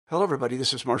Hello, everybody.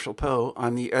 This is Marshall Poe.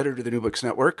 I'm the editor of the New Books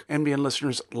Network. NBN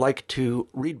listeners like to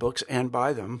read books and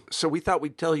buy them. So we thought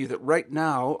we'd tell you that right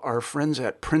now, our friends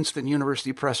at Princeton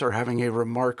University Press are having a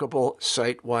remarkable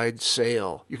site-wide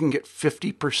sale. You can get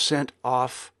 50%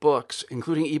 off books,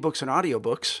 including ebooks and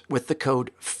audiobooks, with the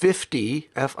code 50,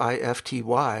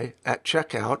 F-I-F-T-Y, at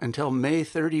checkout until May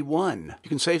 31. You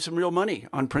can save some real money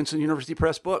on Princeton University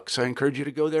Press books. I encourage you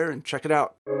to go there and check it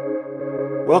out.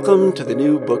 Welcome to the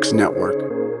New Books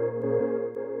Network.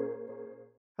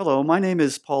 Hello, my name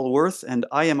is Paul Worth, and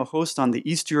I am a host on the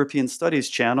East European Studies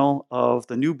channel of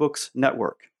the New Books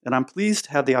Network. And I'm pleased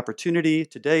to have the opportunity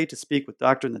today to speak with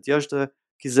Dr. Nadyezhda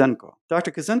Kizenko.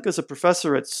 Dr. Kizenko is a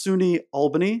professor at SUNY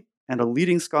Albany and a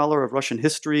leading scholar of Russian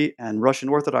history and Russian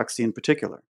Orthodoxy in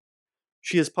particular.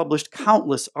 She has published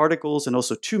countless articles and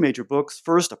also two major books.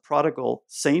 First, A Prodigal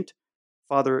Saint,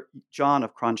 Father John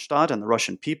of Kronstadt and the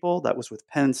Russian People. That was with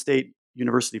Penn State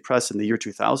University Press in the year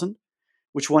 2000.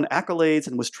 Which won accolades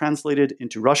and was translated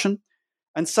into Russian.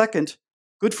 And second,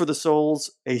 Good for the Souls,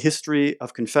 A History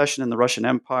of Confession in the Russian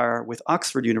Empire with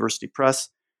Oxford University Press,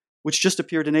 which just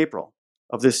appeared in April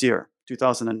of this year,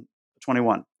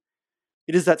 2021.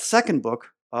 It is that second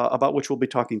book about which we'll be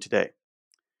talking today.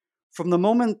 From the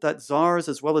moment that czars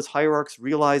as well as hierarchs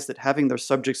realized that having their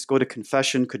subjects go to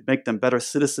confession could make them better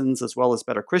citizens as well as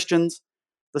better Christians,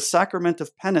 the sacrament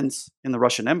of penance in the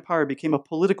Russian Empire became a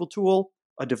political tool,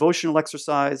 a devotional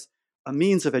exercise, a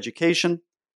means of education,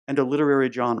 and a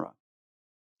literary genre.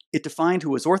 It defined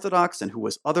who was orthodox and who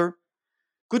was other.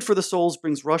 Good for the Souls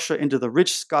brings Russia into the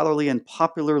rich scholarly and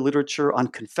popular literature on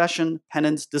confession,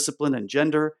 penance, discipline, and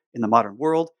gender in the modern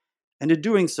world, and in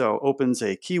doing so opens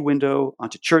a key window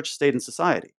onto church, state, and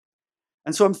society.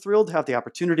 And so I'm thrilled to have the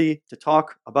opportunity to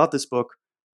talk about this book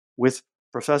with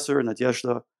Professor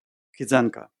Nadyezhda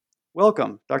Kizenko.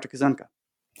 Welcome, Dr. Kizenko.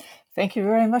 Thank you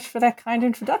very much for that kind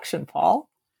introduction, Paul.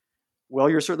 Well,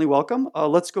 you're certainly welcome.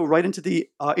 Let's go right into the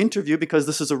interview because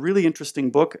this is a really interesting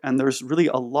book and there's really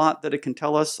a lot that it can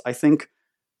tell us, I think,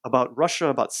 about Russia,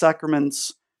 about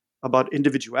sacraments, about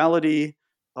individuality,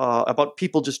 about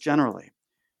people just generally.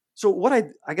 So what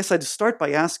I guess I'd start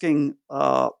by asking,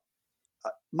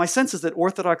 my sense is that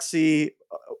Orthodoxy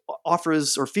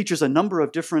offers or features a number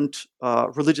of different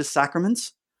religious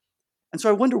sacraments. And so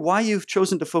I wonder why you've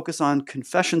chosen to focus on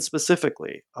confession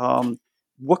specifically.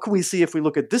 What can we see if we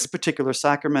look at this particular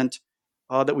sacrament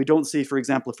that we don't see, for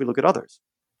example, if we look at others?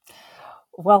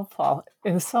 Well, Paul,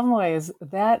 in some ways,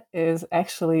 that is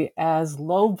actually as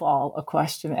lowball a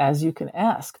question as you can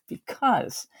ask,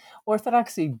 because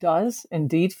Orthodoxy does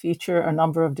indeed feature a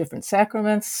number of different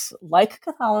sacraments, like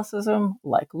Catholicism,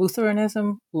 like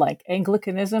Lutheranism, like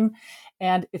Anglicanism.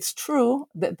 And it's true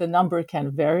that the number can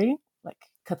vary. Like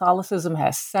Catholicism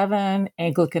has 7,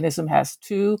 Anglicanism has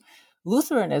 2,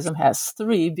 Lutheranism has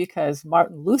 3 because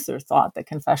Martin Luther thought that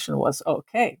confession was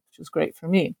okay, which was great for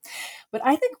me. But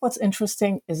I think what's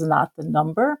interesting is not the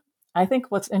number. I think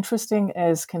what's interesting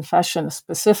is confession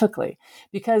specifically,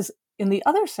 because in the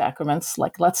other sacraments,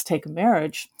 like let's take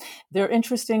marriage, they're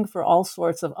interesting for all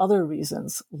sorts of other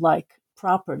reasons, like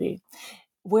property.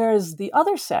 Whereas the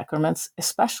other sacraments,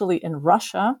 especially in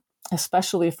Russia,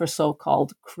 especially for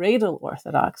so-called cradle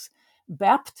Orthodox,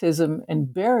 baptism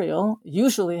and burial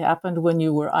usually happened when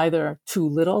you were either too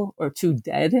little or too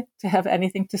dead to have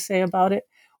anything to say about it.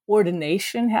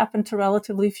 Ordination happened to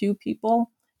relatively few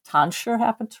people. Tonsure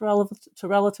happened to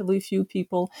relatively few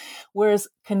people. Whereas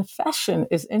confession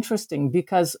is interesting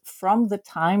because from the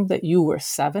time that you were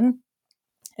 7,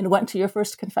 and went to your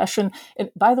first confession. And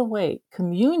by the way,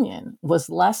 communion was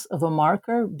less of a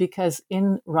marker because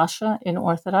in Russia, in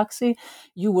Orthodoxy,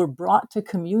 you were brought to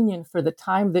communion for the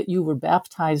time that you were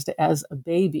baptized as a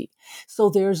baby. So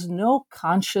there's no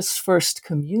conscious first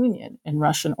communion in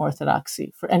Russian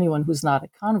Orthodoxy for anyone who's not a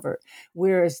convert,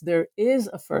 whereas there is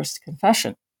a first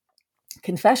confession.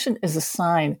 Confession is a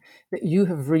sign that you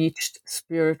have reached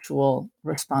spiritual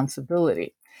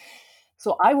responsibility.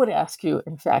 So I would ask you,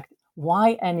 in fact,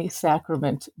 why any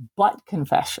sacrament but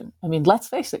confession? I mean, let's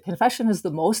face it, confession is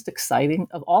the most exciting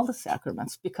of all the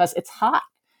sacraments because it's hot,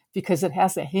 because it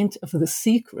has a hint of the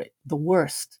secret, the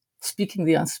worst, speaking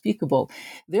the unspeakable.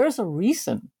 There's a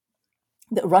reason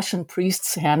that Russian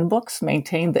priests' handbooks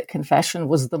maintained that confession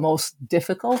was the most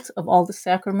difficult of all the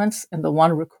sacraments and the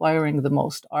one requiring the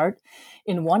most art.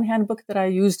 In one handbook that I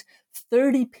used,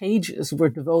 30 pages were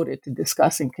devoted to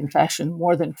discussing confession,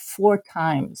 more than 4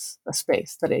 times the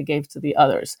space that I gave to the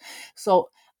others. So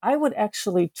I would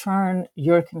actually turn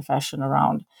your confession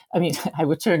around. I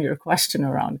would turn your question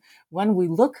around. When we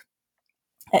look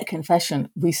at confession,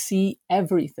 we see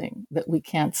everything that we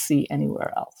can't see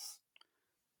anywhere else.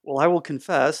 Well, I will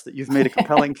confess that you've made a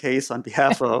compelling case on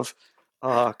behalf of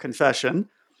confession.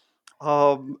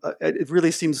 It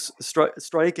really seems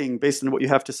striking, based on what you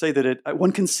have to say, that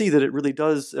one can see that it really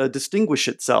does distinguish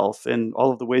itself in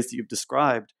all of the ways that you've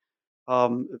described.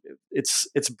 Um,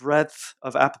 its breadth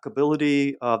of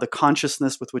applicability, the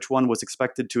consciousness with which one was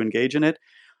expected to engage in it.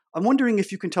 I'm wondering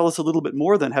if you can tell us a little bit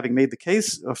more than having made the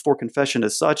case for confession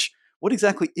as such. What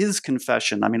exactly is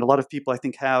confession? I mean, a lot of people, I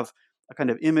think, have a kind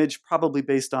of image, probably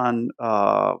based on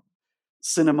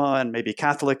cinema and maybe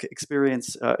Catholic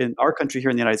experience in our country here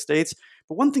in the United States.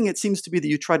 But one thing it seems to be that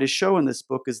you try to show in this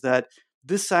book is that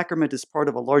this sacrament is part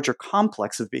of a larger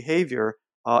complex of behavior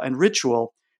and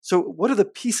ritual. So, what are the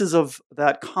pieces of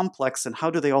that complex, and how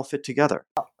do they all fit together?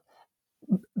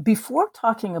 Before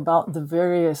talking about the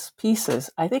various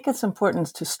pieces, I think it's important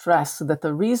to stress that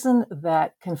the reason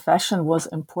that confession was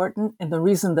important and the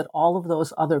reason that all of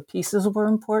those other pieces were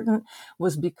important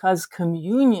was because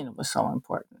communion was so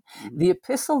important. Mm-hmm. The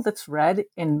epistle that's read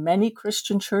in many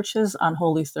Christian churches on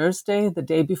Holy Thursday, the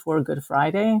day before Good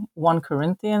Friday, 1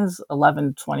 Corinthians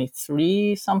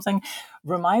 11:23 something,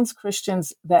 reminds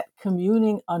Christians that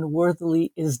communing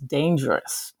unworthily is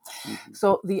dangerous. Mm-hmm.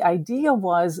 So the idea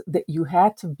was that you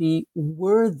had to be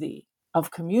worthy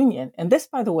of communion. And this,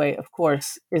 by the way, of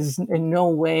course, is in no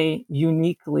way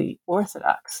uniquely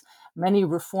Orthodox. Many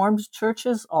Reformed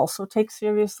churches also take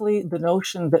seriously the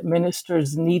notion that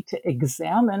ministers need to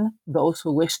examine those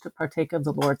who wish to partake of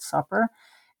the Lord's Supper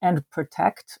and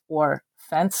protect or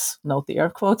fence, note the air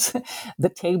quotes, the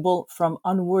table from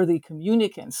unworthy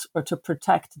communicants, or to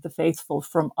protect the faithful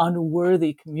from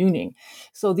unworthy communing.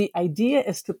 So the idea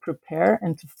is to prepare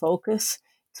and to focus,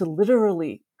 to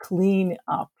literally clean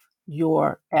up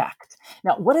your act.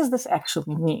 Now, what does this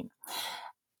actually mean?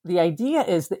 The idea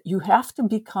is that you have to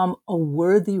become a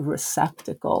worthy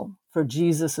receptacle for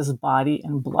Jesus's body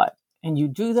and blood. And you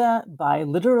do that by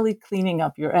literally cleaning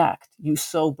up your act. You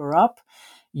sober up.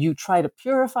 You try to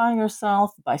purify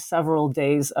yourself by several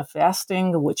days of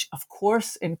fasting, which of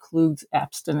course includes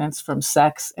abstinence from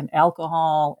sex and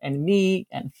alcohol and meat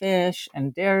and fish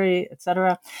and dairy,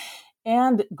 etc.,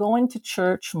 and going to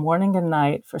church morning and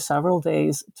night for several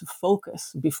days to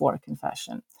focus before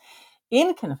confession.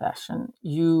 In confession,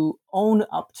 you own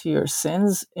up to your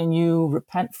sins and you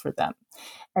repent for them.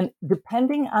 And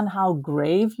depending on how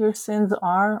grave your sins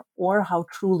are or how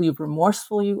truly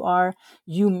remorseful you are,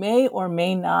 you may or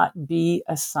may not be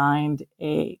assigned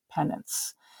a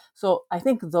penance. So I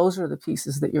think those are the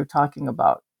pieces that you're talking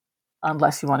about,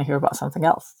 unless you want to hear about something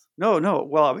else. No.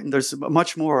 Well, I mean, there's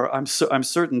much more I'm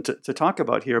certain to talk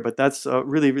about here, but that's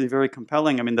really, really very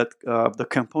compelling. I mean, that the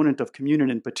component of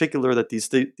communion in particular, that these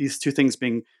two things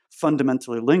being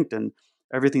fundamentally linked, and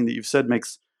everything that you've said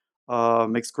makes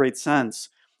great sense.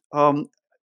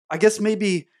 I guess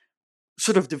maybe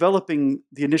sort of developing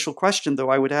the initial question,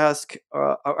 though, I would ask,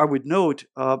 I would note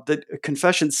that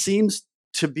confession seems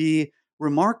to be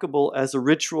remarkable as a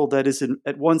ritual that is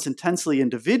at once intensely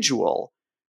individual,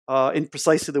 in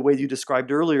precisely the way you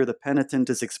described earlier. The penitent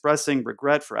is expressing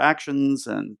regret for actions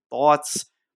and thoughts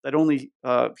that only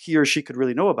he or she could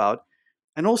really know about,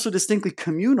 and also distinctly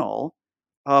communal,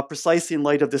 precisely in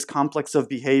light of this complex of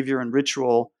behavior and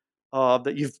ritual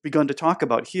that you've begun to talk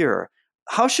about here.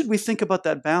 How should we think about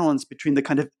that balance between the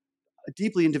kind of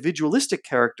deeply individualistic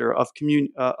character of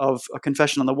a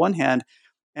confession on the one hand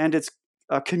and its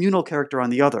communal character on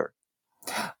the other?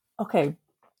 Okay.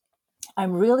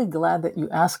 I'm really glad that you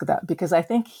asked that, because I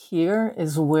think here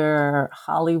is where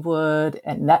Hollywood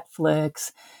and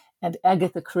Netflix and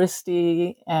Agatha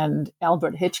Christie and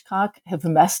Albert Hitchcock have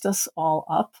messed us all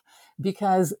up,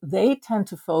 because they tend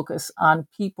to focus on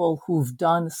people who've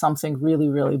done something really,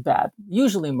 really bad,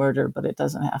 usually murder, but it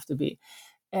doesn't have to be.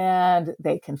 And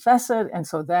they confess it. And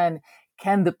so then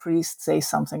can the priest say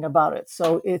something about it?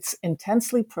 So it's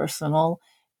intensely personal,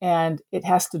 and it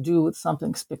has to do with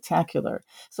something spectacular.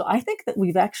 So I think that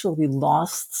we've actually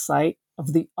lost sight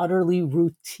of the utterly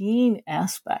routine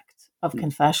aspect of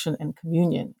confession and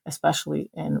communion,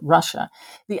 especially in Russia.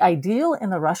 The ideal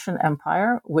in the Russian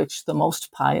Empire, which the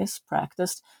most pious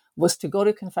practiced, was to go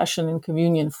to confession and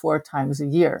communion 4 times a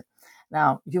year.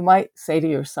 Now, you might say to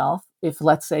yourself, if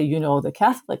let's say you know the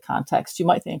Catholic context, you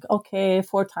might think, okay,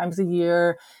 4 times a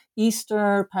year,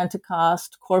 Easter,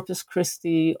 Pentecost, Corpus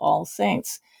Christi, All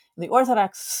Saints. In the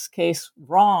Orthodox case,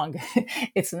 wrong.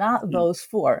 It's not those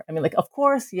 4. I mean, like, of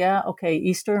course, yeah, okay,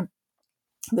 Easter,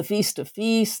 the Feast of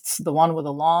Feasts, the one with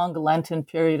a long Lenten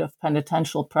period of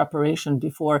penitential preparation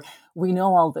before. We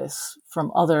know all this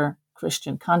from other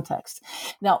Christian context.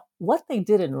 Now, what they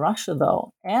did in Russia,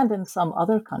 though, and in some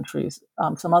other countries,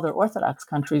 some other Orthodox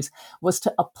countries, was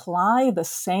to apply the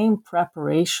same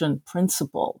preparation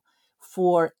principle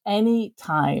for any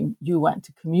time you went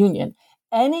to communion.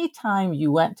 Any time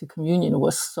you went to communion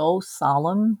was so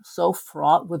solemn, so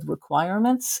fraught with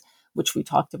requirements, which we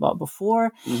talked about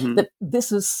before, that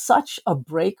this is such a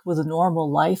break with a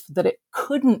normal life that it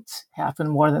couldn't happen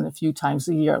more than a few times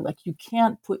a year. Like, you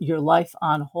can't put your life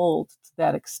on hold to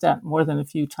that extent more than a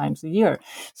few times a year.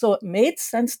 So it made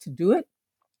sense to do it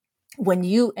when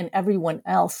you and everyone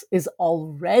else is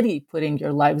already putting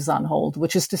your lives on hold,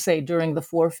 which is to say during the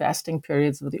 4 fasting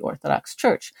periods of the Orthodox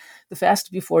Church. The fast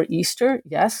before Easter,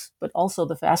 yes, but also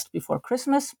the fast before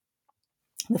Christmas,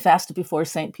 the fast before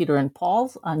St. Peter and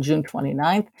Paul's on June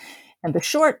 29th, and the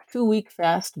short 2-week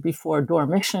fast before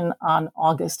Dormition on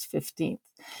August 15th.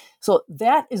 So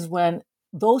that is when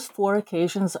those 4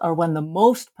 occasions are when the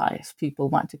most pious people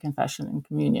went to confession and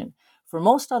communion. For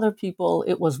most other people,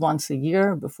 it was once a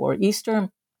year before Easter,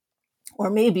 or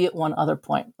maybe at one other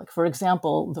point. Like, for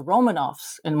example, the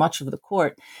Romanovs in much of the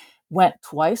court went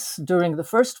twice during the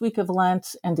first week of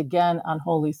Lent and again on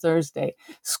Holy Thursday.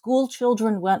 School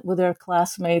children went with their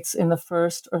classmates in the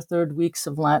first or third weeks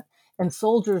of Lent, and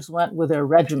soldiers went with their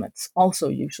regiments, also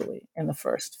usually in the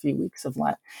first few weeks of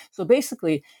Lent. So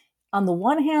basically, on the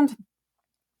one hand,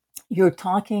 you're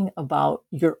talking about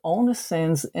your own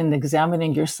sins and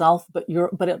examining yourself, but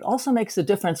it also makes a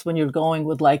difference when you're going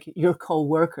with like your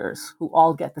coworkers who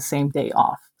all get the same day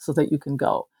off so that you can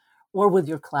go, or with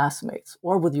your classmates,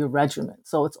 or with your regiment.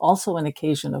 So it's also an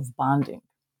occasion of bonding.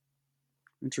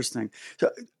 Interesting.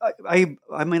 So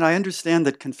I mean, I understand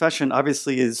that confession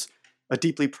obviously is a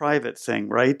deeply private thing,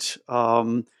 right?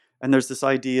 And there's this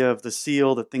idea of the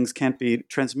seal, that things can't be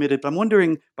transmitted. But I'm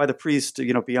wondering, by the priest,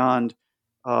 beyond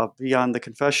the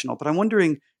confessional. But I'm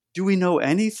wondering, do we know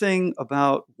anything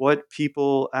about what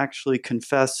people actually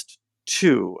confessed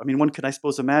to? I mean, one can, I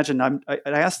suppose, imagine. I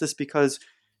ask this because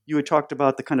you had talked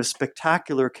about the kind of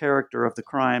spectacular character of the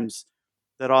crimes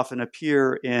that often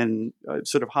appear in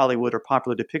sort of Hollywood or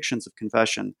popular depictions of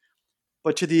confession.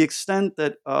 But to the extent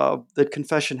that that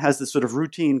confession has this sort of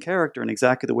routine character in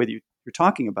exactly the way that you're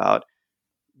talking about,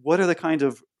 what are the kind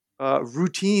of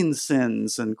routine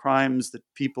sins and crimes that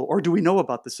people, or do we know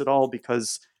about this at all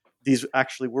because these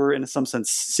actually were in some sense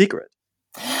secret?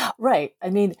 Right. I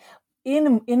mean,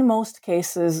 in most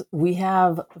cases, we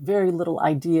have very little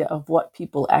idea of what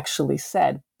people actually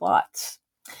said, but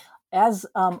as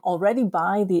already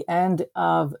by the end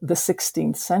of the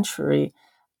 16th century,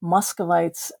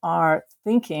 Muscovites are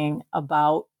thinking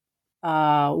about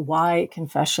why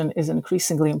confession is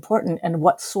increasingly important, and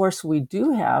what source we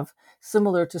do have,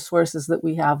 similar to sources that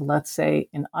we have, let's say,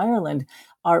 in Ireland,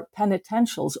 are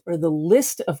penitentials, or the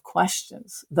list of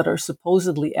questions that are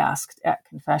supposedly asked at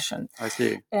confession. I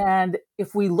see. And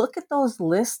if we look at those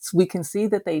lists, we can see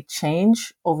that they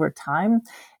change over time.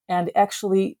 And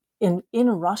actually, in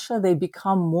Russia, they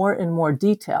become more and more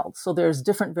detailed. So there's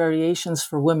different variations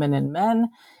for women and men,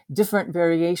 different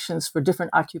variations for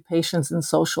different occupations and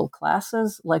social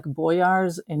classes, like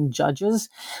boyars and judges.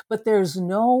 But there's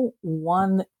no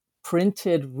one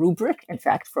printed rubric. In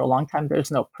fact, for a long time, there's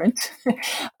no print.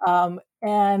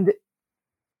 And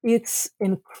it's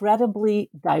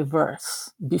incredibly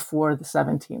diverse before the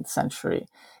 17th century.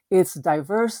 It's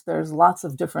diverse. There's lots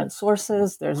of different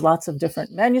sources. There's lots of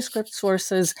different manuscript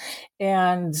sources.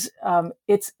 And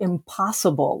it's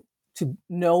impossible to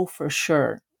know for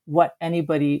sure what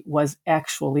anybody was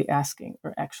actually asking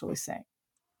or actually saying.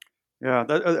 Yeah,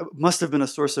 that must have been a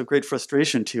source of great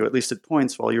frustration to you, at least at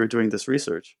points, while you were doing this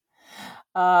research.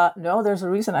 No, there's a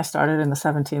reason I started in the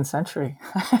 17th century.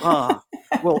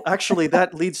 Well, actually,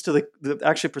 that leads to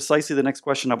actually precisely the next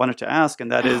question I wanted to ask,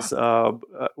 and that is,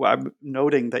 I'm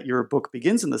noting that your book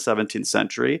begins in the 17th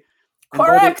century.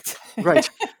 Correct. Right.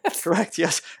 Correct.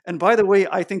 Yes. And by the way,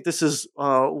 I think this is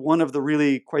one of the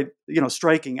really quite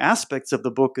striking aspects of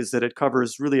the book, is that it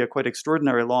covers really a quite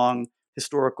extraordinary long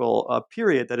historical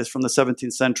period that is from the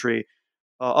 17th century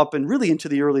up and really into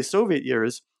the early Soviet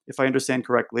years, if I understand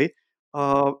correctly.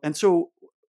 And so,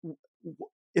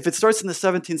 if it starts in the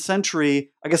 17th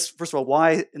century, I guess, first of all,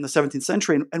 why in the 17th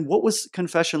century? And what was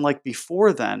confession like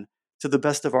before then, to the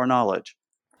best of our knowledge?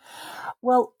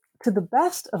 Well, to the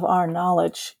best of our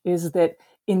knowledge is that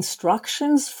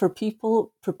instructions for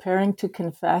people preparing to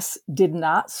confess did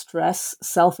not stress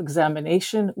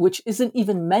self-examination, which isn't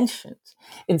even mentioned.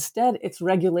 Instead, it's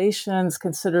regulations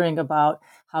considering about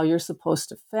how you're supposed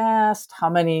to fast, how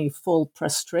many full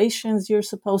prostrations you're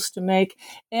supposed to make,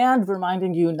 and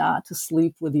reminding you not to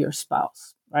sleep with your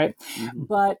spouse. right? Mm-hmm.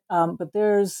 But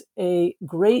there's a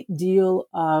great deal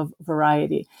of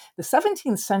variety. The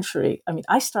 17th century, I mean,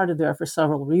 I started there for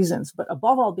several reasons, but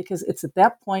above all because it's at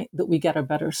that point that we get a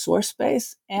better source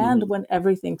base and Mm-hmm. when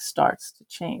everything starts to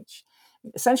change.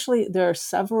 Essentially, there are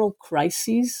several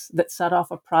crises that set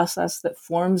off a process that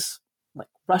forms like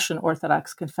Russian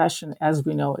Orthodox confession as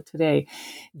we know it today.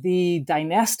 The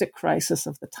dynastic crisis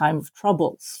of the time of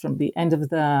troubles from the end of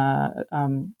the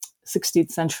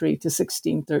 16th century to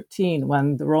 1613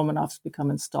 when the Romanovs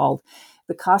become installed,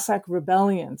 the Cossack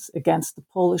rebellions against the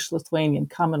Polish-Lithuanian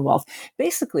Commonwealth.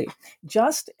 Basically,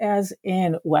 just as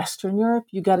in Western Europe,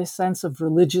 you got a sense of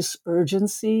religious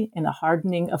urgency and a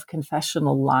hardening of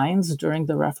confessional lines during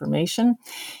the Reformation.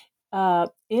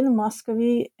 In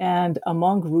Muscovy and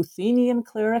among Ruthenian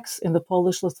clerics in the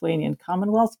Polish-Lithuanian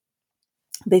Commonwealth,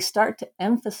 they start to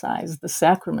emphasize the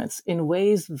sacraments in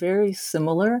ways very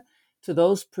similar to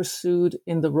those pursued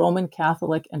in the Roman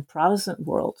Catholic and Protestant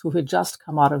world who had just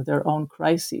come out of their own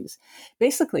crises.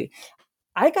 Basically,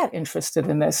 I got interested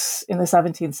in this in the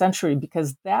 17th century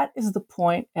because that is the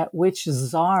point at which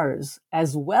czars,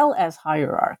 as well as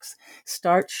hierarchs,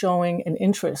 start showing an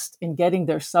interest in getting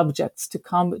their subjects to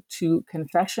come to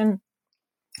confession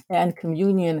and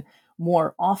communion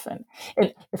more often.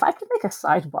 And if I could make a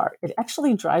sidebar, it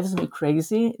actually drives me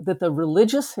crazy that the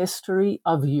religious history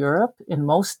of Europe in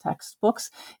most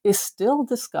textbooks is still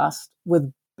discussed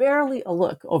with barely a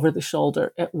look over the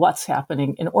shoulder at what's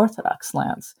happening in Orthodox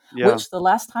lands, Yeah. which the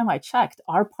last time I checked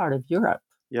are part of Europe.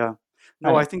 Yeah.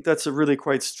 No, I think that's a really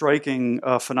quite striking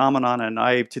phenomenon.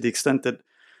 And to the extent that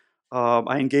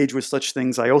I engage with such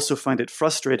things, I also find it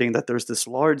frustrating that there's this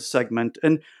large segment.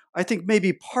 And I think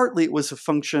maybe partly it was a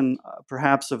function,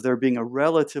 perhaps, of there being a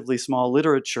relatively small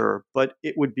literature, but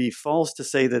it would be false to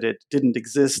say that it didn't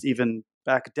exist even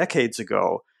back decades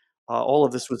ago. All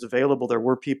of this was available. There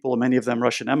were people, many of them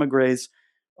Russian emigres.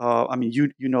 I mean, you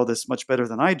know this much better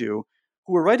than I do,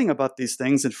 who were writing about these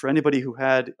things. And for anybody who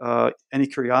had any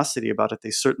curiosity about it,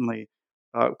 they certainly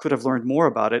could have learned more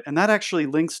about it. And that actually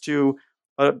links to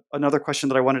another question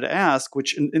that I wanted to ask,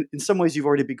 which in some ways you've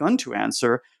already begun to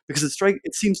answer, because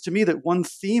it seems to me that one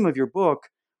theme of your book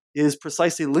is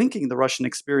precisely linking the Russian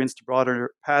experience to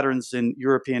broader patterns in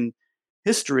European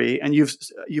history, and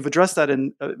you've addressed that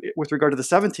with regard to the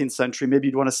 17th century. Maybe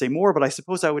you'd want to say more, but I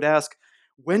suppose I would ask,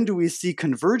 when do we see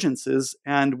convergences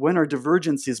and when are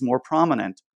divergences more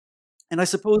prominent? And I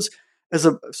suppose as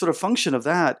a sort of function of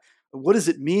that, what does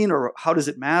it mean or how does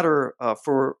it matter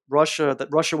for Russia that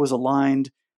Russia was aligned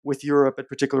with Europe at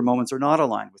particular moments or not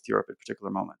aligned with Europe at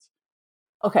particular moments?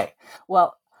 Okay,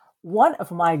 well, one of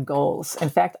my goals, in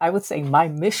fact, I would say my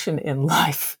mission in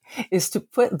life, is to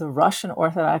put the Russian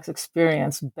Orthodox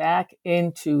experience back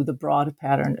into the broad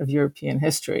pattern of European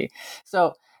history.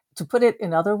 So, to put it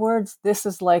in other words, this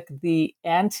is like the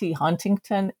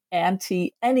anti-Huntington,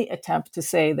 anti any attempt to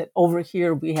say that over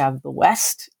here we have the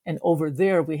West and over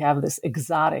there we have this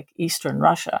exotic Eastern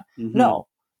Russia. Mm-hmm. No,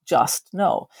 just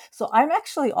no. So I'm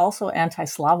actually also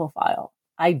anti-Slavophile.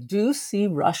 I do see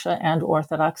Russia and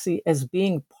Orthodoxy as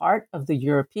being part of the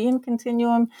European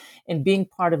continuum and being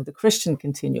part of the Christian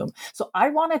continuum. So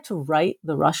I wanted to write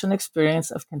the Russian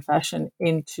experience of confession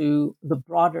into the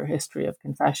broader history of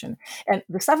confession. And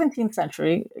the 17th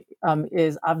century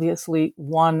is obviously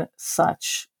one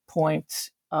such point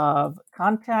of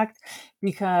contact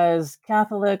because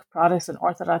Catholic, Protestant,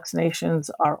 Orthodox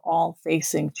nations are all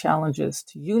facing challenges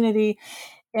to unity.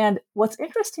 And what's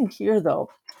interesting here, though,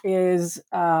 is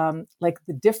like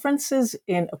the differences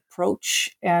in approach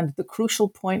and the crucial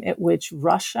point at which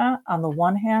Russia, on the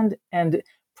one hand, and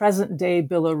present day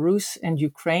Belarus and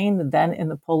Ukraine, then in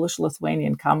the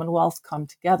Polish-Lithuanian Commonwealth, come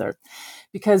together.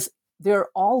 Because they're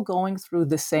all going through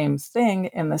the same thing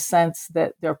in the sense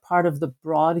that they're part of the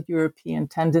broad European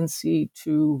tendency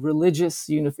to religious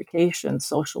unification,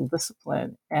 social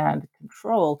discipline, and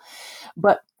control.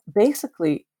 But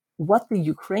basically, what the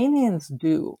Ukrainians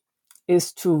do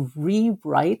is to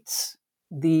rewrite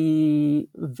the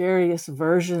various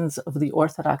versions of the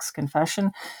Orthodox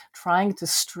confession, trying to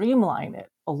streamline it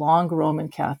along Roman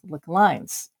Catholic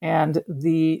lines. And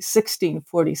the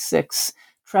 1646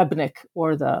 Trebnik,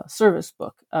 or the service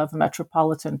book of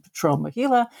Metropolitan Petro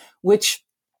Mohila, which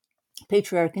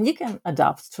Patriarch Nikan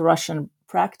adopts to Russian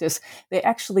practice, they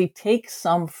actually take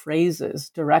some phrases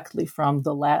directly from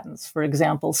the Latins. For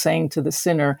example, saying to the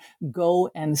sinner, "Go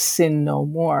and sin no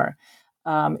more,"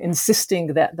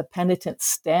 insisting that the penitent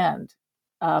stand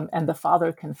and the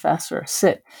father confessor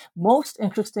sit. Most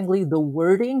interestingly, the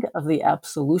wording of the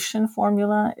absolution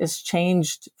formula is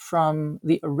changed from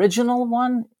the original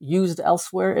one used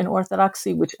elsewhere in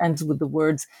Orthodoxy, which ends with the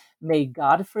words, "May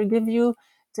God forgive you,"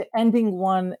 to ending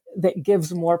one that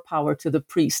gives more power to the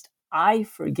priest. I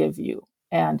forgive you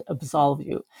and absolve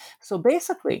you. So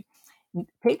basically,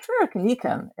 Patriarch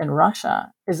Nikan in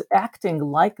Russia is acting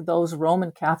like those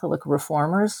Roman Catholic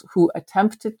reformers who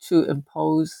attempted to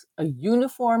impose a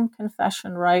uniform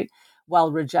confession rite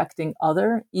while rejecting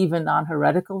other, even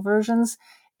non-heretical versions.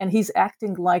 And he's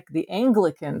acting like the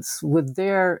Anglicans with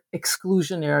their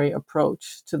exclusionary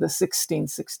approach to the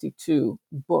 1662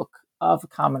 Book of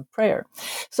Common Prayer.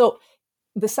 So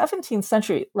the 17th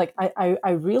century, like I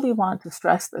really want to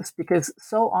stress this because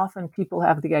so often people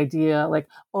have the idea like,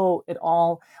 oh, it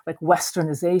all like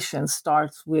westernization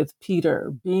starts with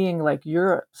Peter, being like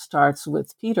Europe starts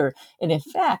with Peter. And in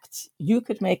fact, you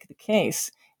could make the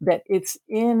case that it's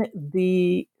in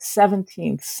the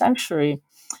 17th century,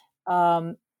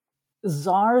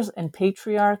 czars and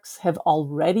patriarchs have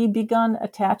already begun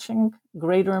attaching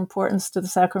greater importance to the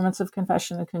sacraments of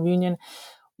confession and communion.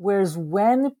 Whereas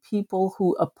when people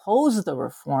who oppose the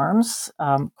reforms,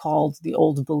 called the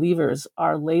Old Believers,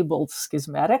 are labeled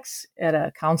schismatics at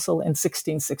a council in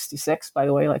 1666, by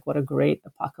the way, like what a great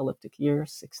apocalyptic year,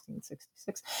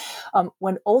 1666.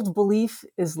 When old belief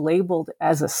is labeled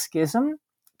as a schism,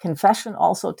 confession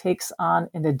also takes on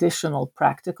an additional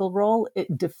practical role.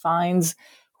 It defines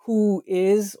who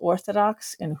is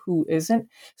Orthodox and who isn't.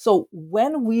 So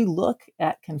when we look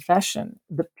at confession,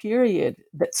 the period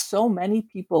that so many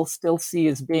people still see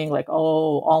as being like,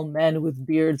 oh, all men with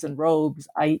beards and robes,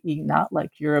 i.e. not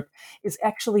like Europe, is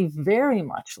actually very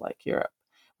much like Europe.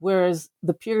 Whereas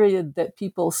the period that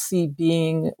people see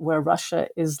being where Russia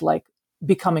is like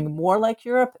becoming more like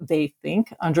Europe, they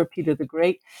think, under Peter the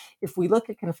Great, if we look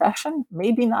at confession,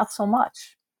 maybe not so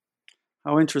much.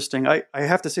 How interesting. I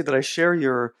have to say that I share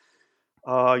your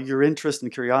interest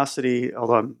and curiosity,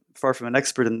 although I'm far from an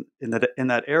expert in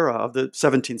that era of the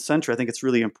 17th century. I think it's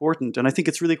really important. And I think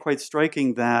it's really quite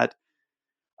striking that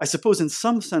I suppose in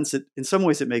some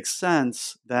ways it makes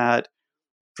sense that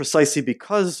precisely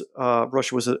because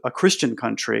Russia was a Christian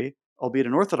country, albeit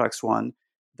an Orthodox one,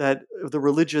 that the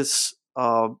religious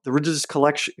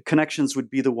connections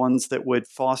would be the ones that would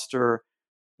foster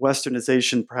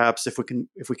Westernization, perhaps, if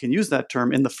we can use that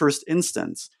term, in the first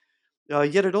instance.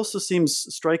 Yet it also seems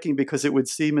striking because it would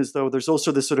seem as though there's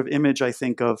also this sort of image, I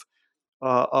think, of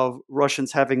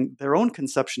Russians having their own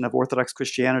conception of Orthodox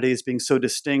Christianity as being so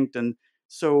distinct and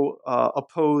so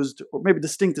opposed, or maybe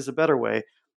distinct is a better way,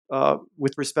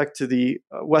 with respect to the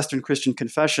Western Christian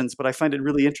confessions. But I find it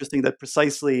really interesting that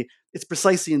it's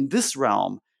precisely in this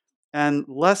realm, and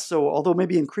less so, although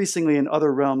maybe increasingly in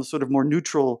other realms, sort of more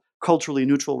neutral, culturally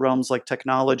neutral realms like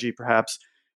technology, perhaps,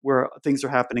 where things are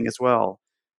happening as well.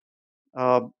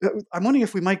 I'm wondering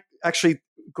if we might actually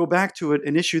go back to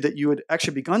an issue that you had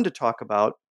actually begun to talk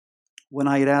about when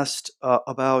I had asked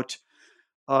about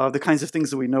the kinds of things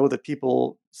that we know that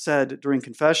people said during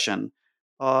confession.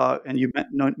 And you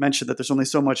mentioned that there's only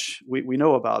so much we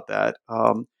know about that.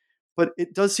 But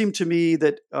it does seem to me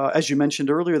that, as you mentioned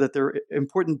earlier, that there are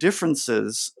important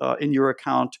differences in your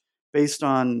account based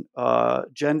on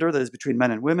gender, that is between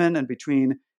men and women, and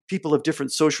between people of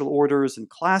different social orders and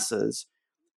classes.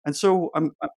 And so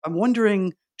I'm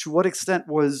wondering, to what extent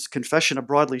was confession a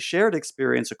broadly shared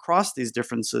experience across these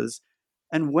differences,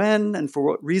 and when and for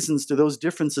what reasons do those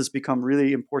differences become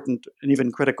really important and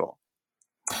even critical?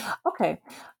 Okay.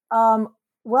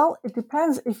 Well, it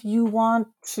depends if you want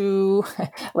to,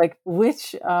 like,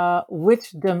 which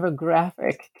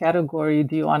demographic category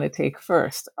do you want to take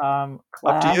first? Up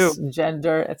to you. Class,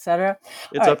 gender, etc.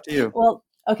 It's up to you. Well,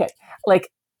 okay. Like,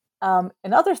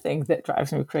 another thing that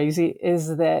drives me crazy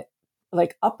is that,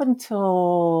 like, up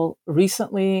until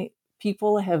recently,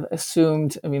 people have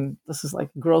assumed. I mean, this is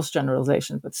like gross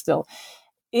generalization, but still,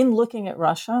 in looking at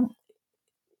Russia,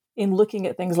 in looking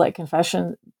at things like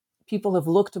confession, people have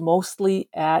looked mostly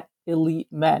at elite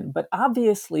men. But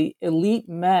obviously, elite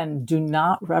men do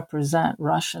not represent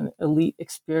Russian elite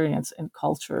experience and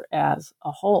culture as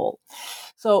a whole.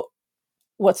 So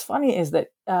what's funny is that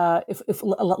if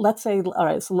let's say, all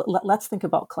right, so let's think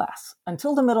about class.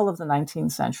 Until the middle of the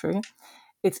 19th century,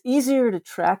 it's easier to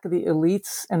track the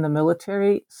elites in the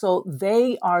military, so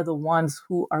they are the ones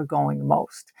who are going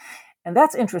most. And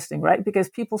that's interesting, right? Because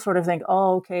people sort of think,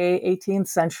 oh, okay, 18th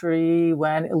century,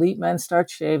 when elite men start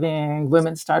shaving,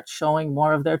 women start showing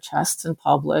more of their chests in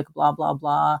public, blah, blah,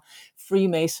 blah,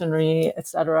 Freemasonry,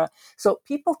 etc. So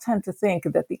people tend to think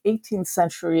that the 18th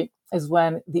century is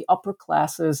when the upper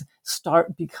classes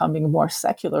start becoming more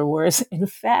secular, whereas in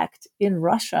fact, in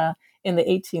Russia, in the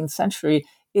 18th century,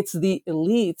 it's the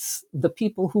elites, the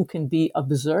people who can be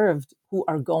observed, who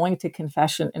are going to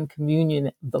confession and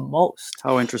communion the most.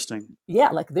 How interesting. Yeah,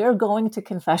 like they're going to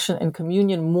confession and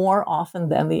communion more often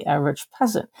than the average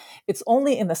peasant. It's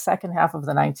only in the second half of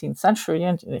the 19th century,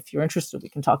 and if you're interested, we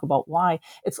can talk about why.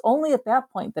 It's only at that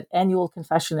point that annual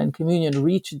confession and communion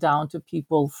reach down to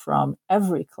people from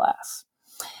every class.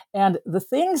 And the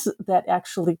things that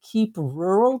actually keep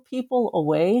rural people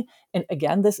away, and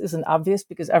again, this isn't obvious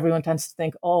because everyone tends to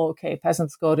think, oh, okay,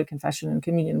 peasants go to confession and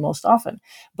communion most often.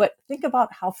 But think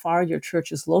about how far your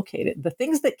church is located. The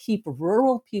things that keep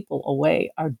rural people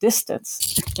away are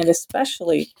distance, and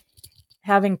especially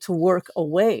having to work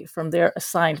away from their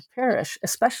assigned parish,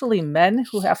 especially men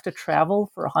who have to travel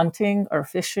for hunting or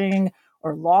fishing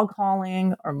or log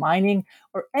hauling or mining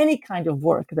or any kind of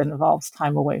work that involves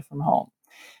time away from home.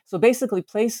 So basically,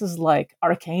 places like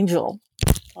Archangel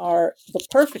are the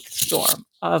perfect storm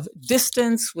of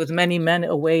distance with many men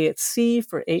away at sea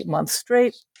for 8 months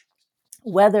straight,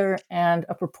 weather, and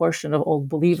a proportion of old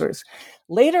believers.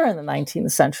 Later in the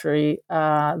 19th century,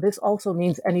 this also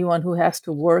means anyone who has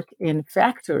to work in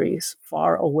factories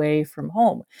far away from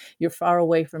home. You're far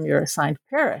away from your assigned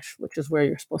parish, which is where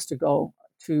you're supposed to go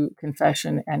to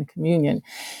confession and communion.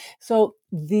 So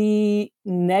the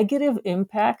negative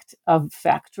impact of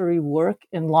factory work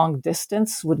in long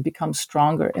distance would become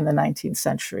stronger in the 19th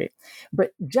century.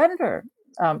 But gender,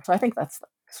 so I think that's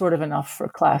sort of enough for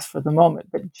class for the moment.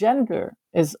 But gender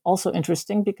is also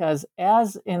interesting because,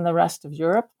 as in the rest of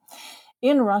Europe,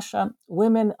 in Russia,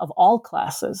 women of all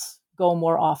classes go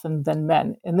more often than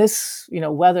men. And this,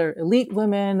 whether elite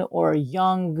women or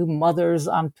young mothers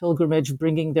on pilgrimage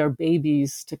bringing their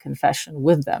babies to confession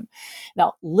with them.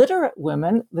 Now, literate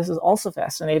women, this is also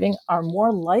fascinating, are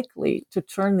more likely to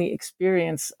turn the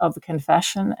experience of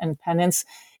confession and penance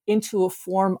into a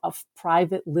form of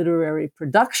private literary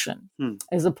production,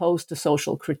 as opposed to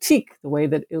social critique, the way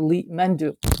that elite men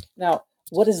do. Now,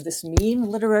 what does this mean,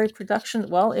 literary production?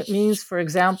 Well, it means, for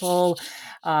example,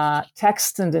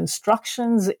 texts and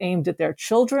instructions aimed at their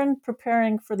children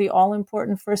preparing for the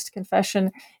all-important first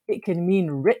confession. It can mean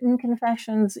written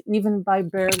confessions, even by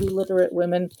barely literate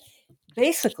women.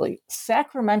 Basically,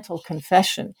 sacramental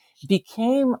confession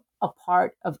became a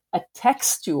part of a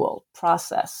textual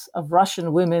process of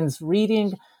Russian women's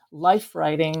reading, life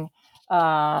writing,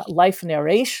 life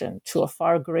narration to a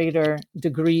far greater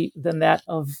degree than that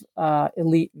of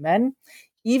elite men.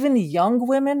 Even young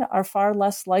women are far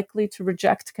less likely to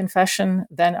reject confession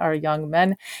than are young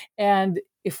men. And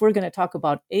if we're going to talk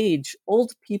about age,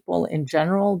 old people in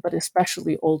general, but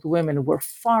especially old women, were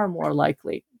far more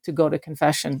likely to go to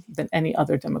confession than any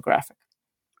other demographic.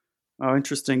 Oh,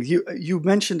 interesting. You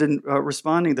mentioned in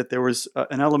responding that there was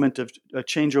an element of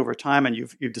change over time, and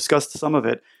you've discussed some of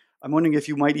it. I'm wondering if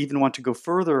you might even want to go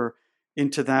further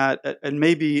into that, and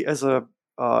maybe as an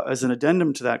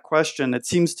addendum to that question, it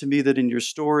seems to me that in your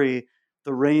story,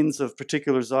 the reigns of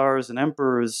particular czars and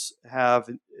emperors have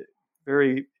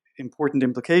very important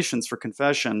implications for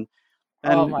confession.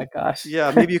 And, oh my gosh!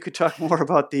 Yeah, maybe you could talk more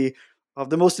about the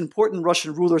most important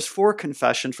Russian rulers for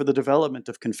confession, for the development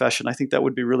of confession. I think that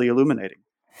would be really illuminating.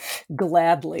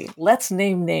 Gladly. Let's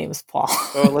name names, Paul.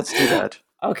 Oh, let's do that.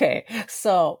 Okay,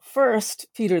 so first,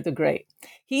 Peter the Great.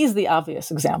 He's the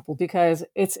obvious example because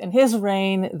it's in his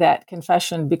reign that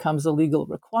confession becomes a legal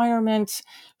requirement.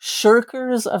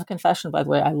 Shirkers of confession, by the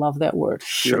way, I love that word,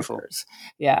 Beautiful. shirkers.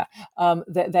 Yeah,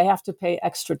 they have to pay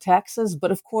extra taxes,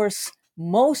 but of course,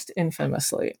 most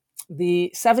infamously, the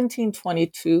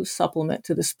 1722 supplement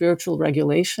to the Spiritual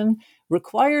Regulation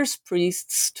requires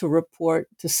priests to report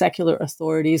to secular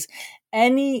authorities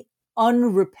any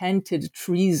unrepented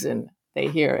treason they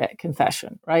hear at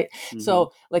confession, right? Mm-hmm.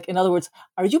 So, in other words,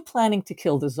 are you planning to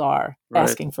kill the czar? Right.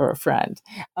 Asking for a friend.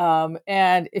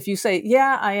 And if you say,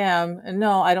 yeah, I am, and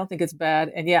no, I don't think it's bad,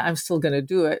 and yeah, I'm still going to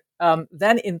do it,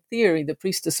 then in theory, the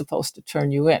priest is supposed to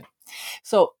turn you in.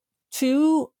 So,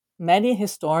 to many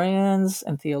historians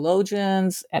and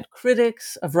theologians and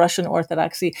critics of Russian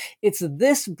Orthodoxy, it's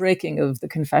this breaking of the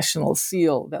confessional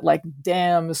seal that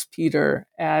damns Peter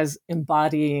as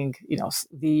embodying,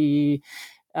 the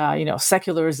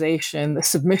secularization, the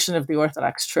submission of the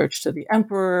Orthodox Church to the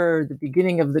emperor, the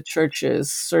beginning of the churches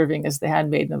serving as the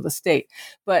handmaiden of the state.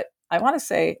 But I want to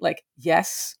say,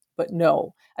 yes, but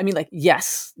no. I mean,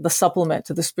 yes, the supplement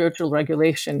to the Spiritual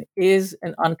Regulation is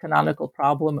an uncanonical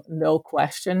problem, no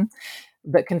question.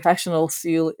 The confessional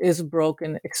seal is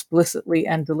broken explicitly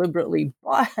and deliberately.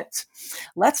 But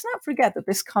let's not forget that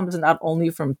this comes not only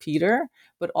from Peter,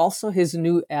 but also his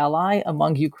new ally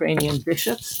among Ukrainian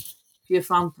bishops,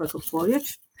 Fiefan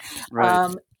Prokopovich.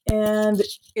 Right. And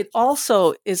it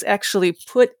also is actually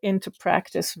put into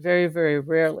practice very, very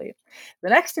rarely. The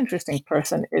next interesting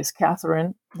person is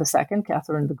Catherine II,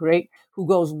 Catherine the Great, who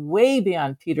goes way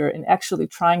beyond Peter in actually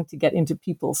trying to get into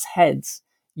people's heads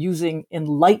using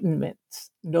Enlightenment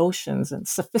notions and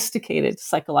sophisticated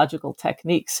psychological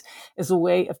techniques as a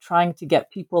way of trying to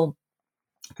get people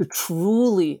to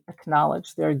truly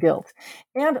acknowledge their guilt.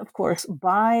 And of course,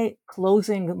 by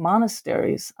closing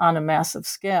monasteries on a massive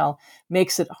scale,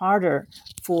 makes it harder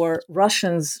for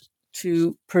Russians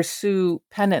to pursue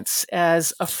penance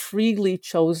as a freely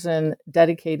chosen,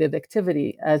 dedicated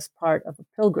activity as part of a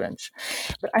pilgrimage.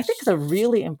 But I think the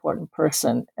really important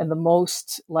person and the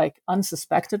most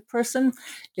unsuspected person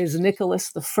is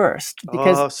Nicholas I,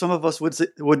 because some of us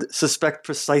would suspect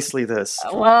precisely this.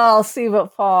 well, see,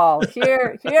 but Paul,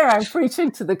 here I'm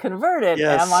preaching to the converted,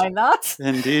 yes, am I not?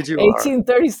 Indeed, you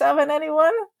 1837,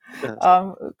 anyone? Yes.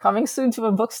 Coming soon to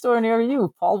a bookstore near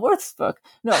you, Paul Worth's book.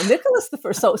 No, Nicholas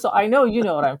I. So I know you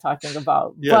know what I'm talking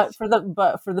about. Yes.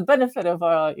 But for the benefit of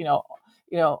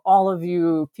all of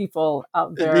you people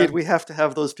out there, indeed, we have to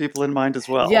have those people in mind as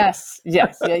well. Yes,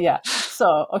 yeah.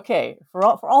 So, okay, for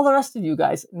all the rest of you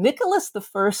guys, Nicholas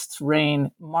I's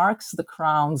reign marks the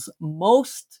crown's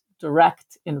most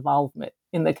direct involvement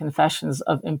in the confessions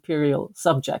of imperial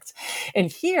subjects. And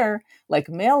here,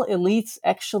 male elites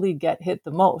actually get hit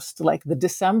the most, like the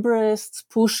Decembrists,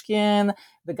 Pushkin,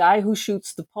 the guy who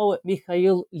shoots the poet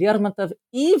Mikhail Lermontov,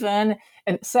 even,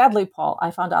 and sadly, Paul,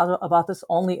 I found out about this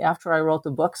only after I wrote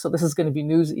the book, so this is going to be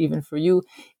news even for you,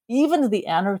 even the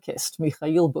anarchist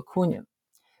Mikhail Bakunin.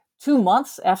 2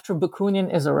 months after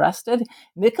Bakunin is arrested,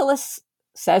 Nicholas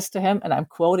says to him, and I'm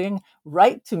quoting,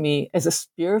 "Write to me as a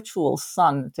spiritual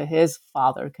son to his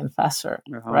father confessor."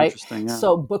 Right? Interesting, yeah.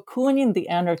 So Bakunin, the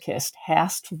anarchist,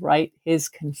 has to write his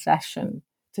confession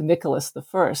to Nicholas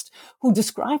I, who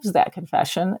describes that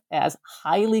confession as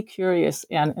highly curious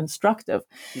and instructive.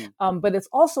 But it's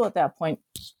also at that point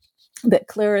that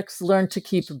clerics learn to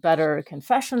keep better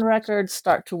confession records,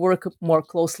 start to work more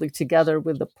closely together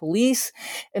with the police.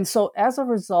 And so as a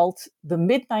result, the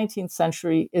mid-19th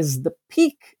century is the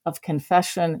peak of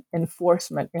confession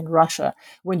enforcement in Russia,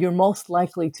 when you're most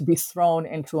likely to be thrown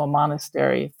into a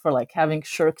monastery for having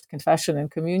shirked confession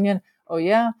and communion. Oh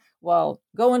yeah? Well,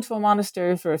 go into a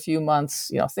monastery for a few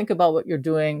months, think about what you're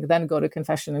doing, then go to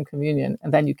confession and communion,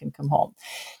 and then you can come home.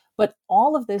 But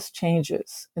all of this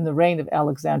changes in the reign of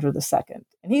Alexander II.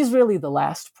 And he's really the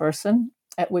last person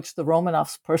at which the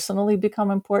Romanovs personally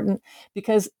become important,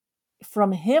 because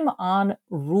from him on,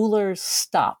 rulers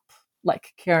stop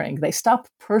caring. They stop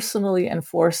personally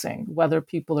enforcing whether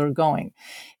people are going.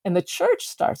 And the church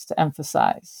starts to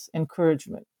emphasize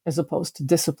encouragement as opposed to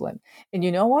discipline. And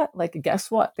you know what?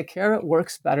 Guess what? The carrot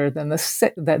works better than the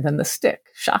stick.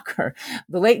 Shocker.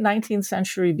 The late 19th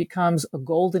century becomes a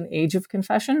golden age of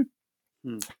confession.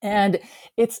 And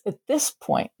it's at this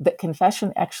point that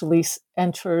confession actually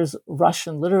enters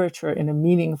Russian literature in a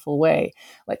meaningful way.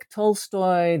 Like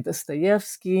Tolstoy,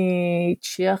 Dostoevsky,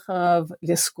 Chekhov,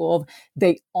 Leskov,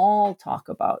 they all talk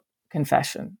about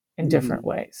confession in different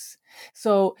ways.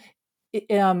 So,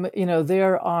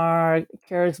 there are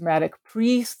charismatic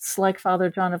priests like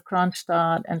Father John of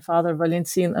Kronstadt and Father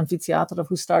Valentin Amfiteatrov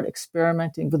who start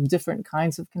experimenting with different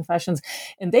kinds of confessions.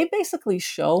 And they basically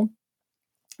show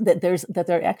that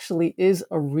there actually is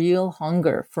a real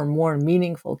hunger for more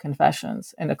meaningful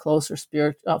confessions and a closer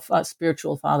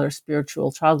spiritual father,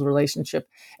 spiritual child relationship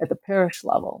at the parish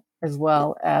level as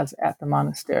well as at the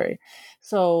monastery.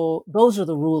 So those are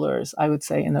the rulers, I would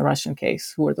say, in the Russian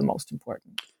case, who are the most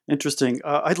important. Interesting.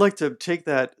 I'd like to take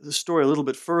the story a little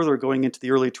bit further going into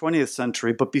the early 20th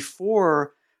century, but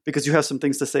before, because you have some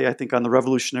things to say, I think, on the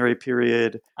revolutionary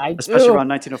period, especially around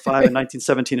 1905 and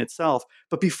 1917 itself.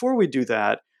 But before we do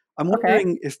that, I'm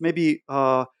wondering if maybe,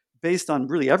 based on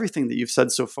really everything that you've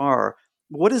said so far,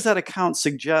 what does that account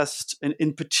suggest, and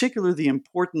in particular the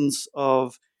importance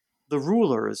of the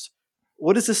rulers?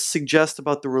 What does this suggest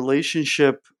about the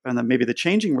relationship, and then maybe the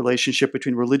changing relationship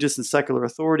between religious and secular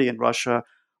authority in Russia?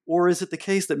 Or is it the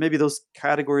case that maybe those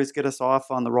categories get us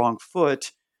off on the wrong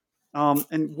foot?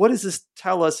 And what does this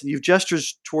tell us? And you've gestured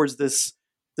towards this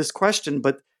question,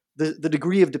 but the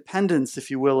degree of dependence,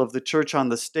 if you will, of the church on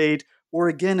the state, or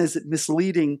again, is it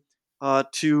misleading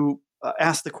to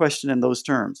ask the question in those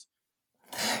terms?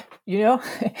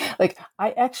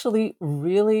 I actually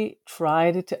really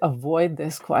tried to avoid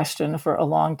this question for a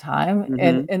long time.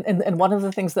 And one of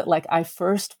the things that I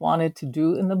first wanted to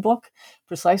do in the book,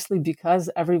 precisely because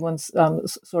everyone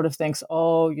sort of thinks,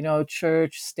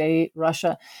 church, state,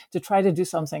 Russia, to try to do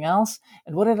something else.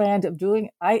 And what did I end up doing?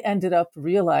 I ended up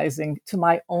realizing, to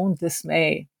my own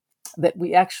dismay, that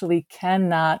we actually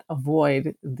cannot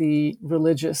avoid the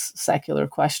religious secular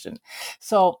question.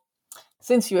 So,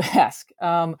 since you ask,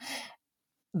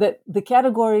 that the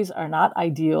categories are not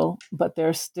ideal, but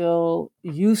they're still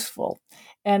useful.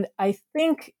 And I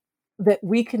think that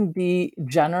we can be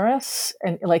generous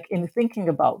and like in thinking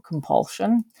about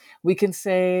compulsion, we can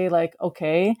say like,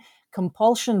 okay,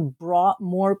 compulsion brought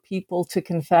more people to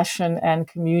confession and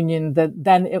communion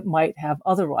than it might have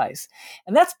otherwise.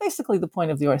 And that's basically the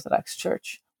point of the Orthodox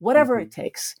Church, whatever it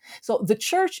takes. So the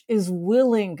church is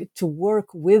willing to work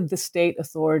with the state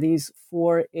authorities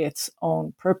for its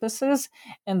own purposes,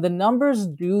 and the numbers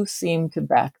do seem to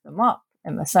back them up,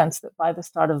 in the sense that by the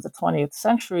start of the 20th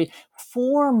century,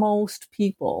 for most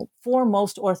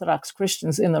Orthodox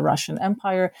Christians in the Russian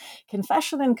Empire,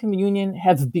 confession and communion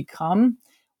have become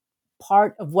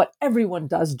part of what everyone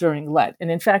does during Lent.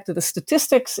 And in fact, the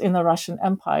statistics in the Russian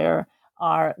Empire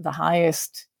are the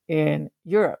highest in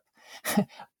Europe.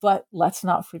 But let's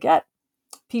not forget,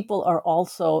 people are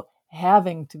also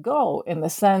having to go, in the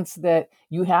sense that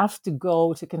you have to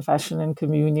go to confession and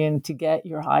communion to get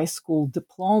your high school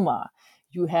diploma.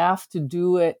 You have to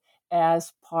do it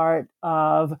as part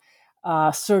of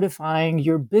certifying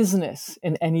your business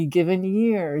in any given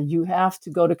year. You have to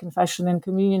go to confession and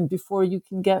communion before you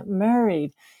can get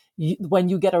married. When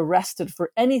you get arrested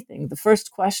for anything, the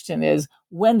first question is,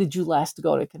 when did you last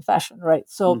go to confession, right?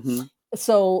 So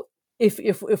if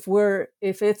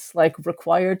it's like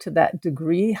required to that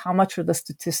degree, how much are the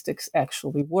statistics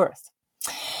actually worth?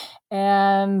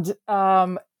 And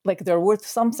like they're worth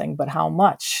something, but how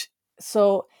much?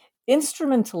 So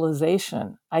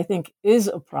instrumentalization, I think, is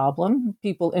a problem.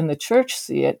 People in the church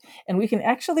see it, and we can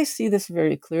actually see this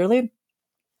very clearly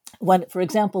when, for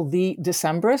example, the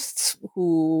Decembrists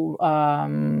who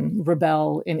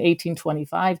rebel in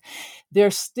 1825, they're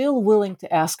still willing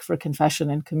to ask for confession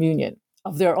and communion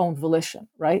of their own volition,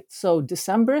 right? So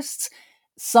some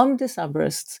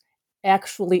Decembrists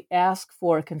actually ask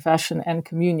for confession and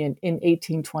communion in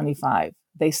 1825.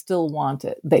 They still want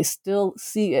it. They still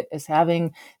see it as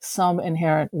having some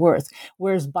inherent worth.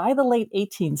 Whereas by the late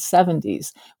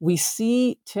 1870s, we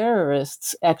see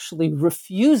terrorists actually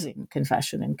refusing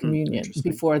confession and communion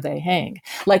before they hang.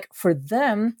 Like for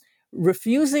them,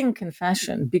 refusing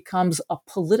confession becomes a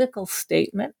political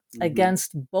statement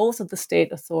against both of the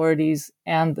state authorities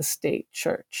and the state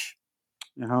church.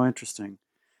 How interesting.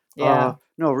 Yeah.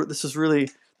 No, this is really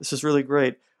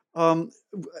great.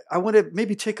 I want to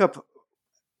maybe take up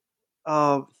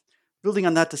building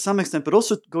on that to some extent, but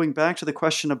also going back to the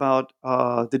question about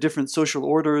the different social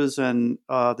orders and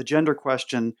the gender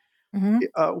question.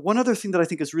 One other thing that I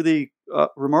think is really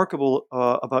remarkable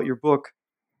about your book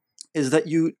is that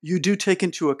you do take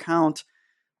into account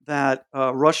that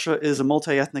Russia is a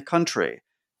multi-ethnic country,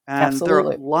 and Absolutely.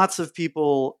 there are lots of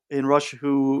people in Russia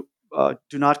who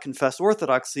do not confess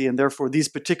Orthodoxy, and therefore these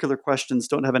particular questions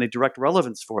don't have any direct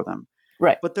relevance for them.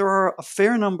 Right. But there are a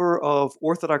fair number of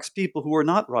Orthodox people who are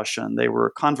not Russian. They were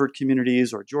convert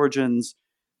communities or Georgians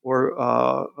or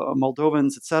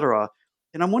Moldovans, etc.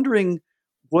 And I'm wondering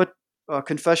what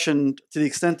confession, to the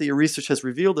extent that your research has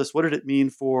revealed this, what did it mean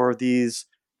for these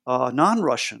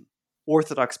non-Russian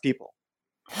Orthodox people?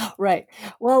 Right.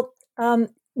 Well,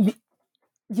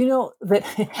 you know that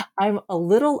I'm a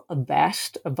little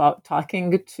abashed about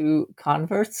talking to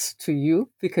converts to you,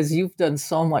 because you've done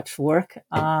so much work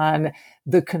on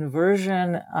the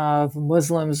conversion of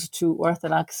Muslims to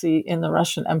Orthodoxy in the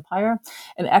Russian Empire.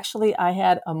 And actually, I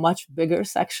had a much bigger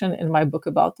section in my book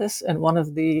about this. And one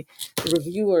of the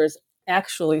reviewers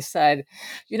actually said,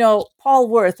 Paul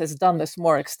Wirth has done this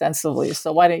more extensively,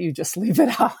 so why don't you just leave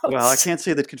it out? Well, I can't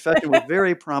say that confession was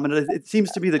very prominent. It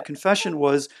seems to be that confession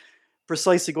was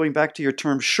precisely, going back to your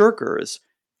term, shirkers.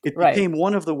 It became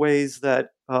one of the ways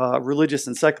that religious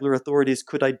and secular authorities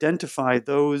could identify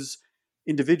those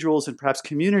individuals and perhaps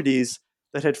communities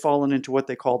that had fallen into what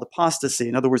they called apostasy.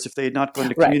 In other words, if they had not gone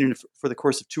to communion for the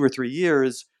course of 2 or 3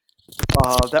 years,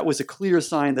 that was a clear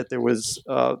sign that there was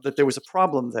a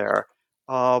problem there.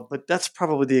 But that's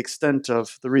probably the extent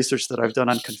of the research that I've done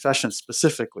on confession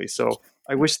specifically. So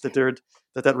I wish that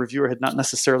that reviewer had not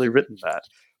necessarily written that.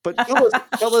 But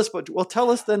tell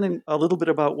us then a little bit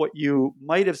about what you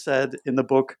might have said in the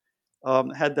book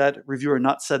had that reviewer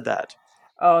not said that.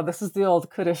 Oh, this is the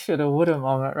old coulda, shoulda, woulda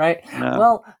moment, right? Yeah.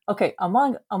 Well, okay.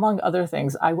 Among other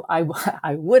things, I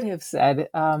would have said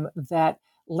that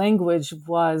language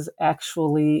was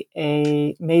actually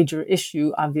a major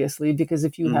issue, obviously, because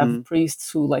if you have priests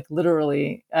who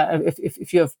literally,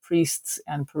 if you have priests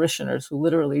and parishioners who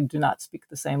literally do not speak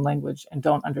the same language and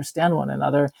don't understand one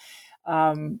another,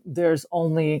 there's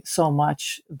only so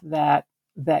much that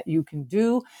you can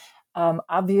do.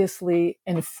 Obviously,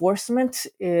 enforcement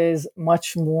is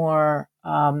much more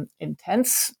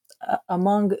intense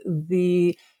among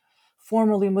the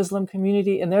formerly Muslim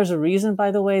community. And there's a reason,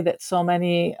 by the way, that so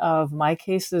many of my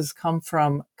cases come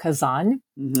from Kazan,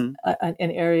 an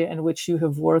area in which you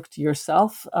have worked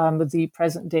yourself, the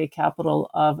present day capital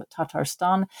of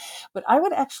Tatarstan. But I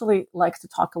would actually like to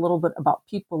talk a little bit about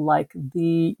people like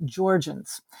the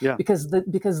Georgians, because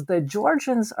the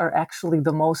Georgians are actually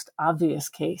the most obvious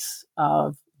case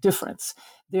of difference.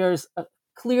 There's a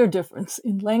clear difference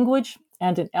in language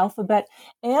and an alphabet,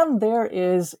 and there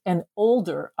is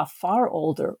a far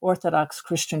older Orthodox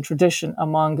Christian tradition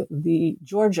among the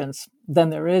Georgians than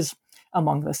there is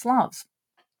among the Slavs.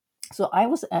 So I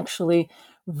was actually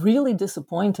really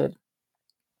disappointed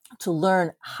to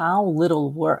learn how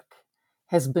little work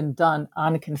has been done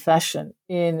on confession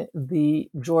in the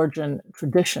Georgian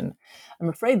tradition. I'm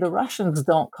afraid the Russians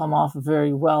don't come off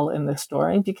very well in this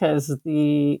story, because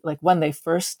when they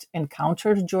first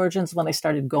encountered Georgians, when they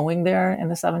started going there in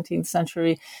the 17th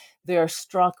century, they are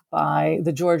struck by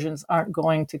the Georgians aren't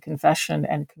going to confession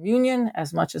and communion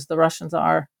as much as the Russians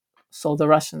are, so the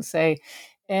Russians say.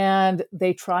 And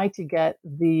they try to get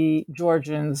the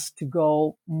Georgians to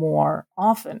go more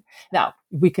often. Now,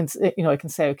 I can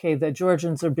say, okay, the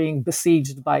Georgians are being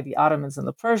besieged by the Ottomans and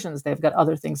the Persians. They've got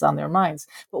other things on their minds.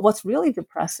 But what's really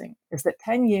depressing is that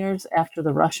 10 years after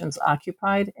the Russians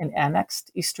occupied and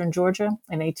annexed eastern Georgia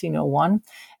in 1801,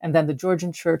 and then the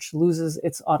Georgian church loses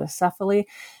its autocephaly,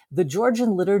 the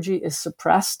Georgian liturgy is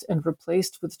suppressed and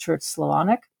replaced with Church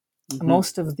Slavonic.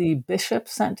 Most of the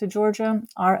bishops sent to Georgia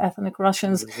are ethnic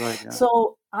Russians. Right, yeah.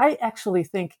 So I actually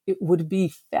think it would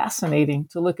be fascinating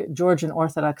to look at Georgian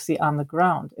Orthodoxy on the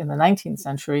ground in the 19th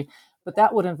century, but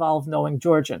that would involve knowing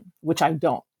Georgian, which I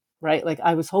don't, right? Like,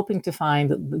 I was hoping to find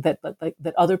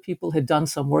that other people had done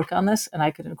some work on this and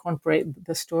I could incorporate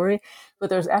the story, but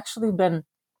there's actually been,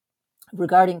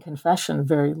 regarding confession,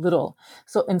 very little.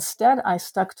 So instead, I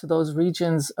stuck to those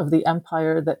regions of the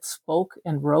empire that spoke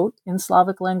and wrote in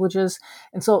Slavic languages.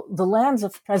 And so the lands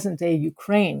of present-day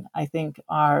Ukraine, I think,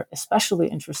 are especially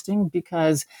interesting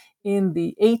because in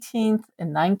the 18th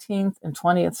and 19th and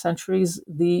 20th centuries,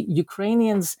 the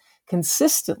Ukrainians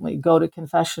consistently go to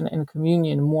confession and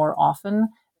communion more often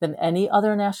than any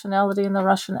other nationality in the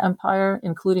Russian Empire,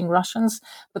 including Russians.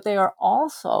 But they are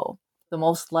also the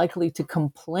most likely to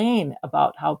complain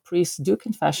about how priests do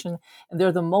confession, and they're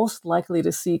the most likely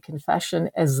to see confession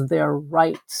as their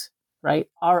right,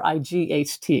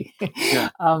 R-I-G-H-T. Yeah.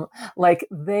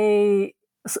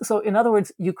 So in other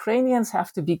words, Ukrainians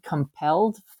have to be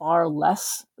compelled far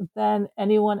less than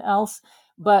anyone else,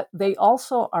 but they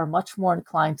also are much more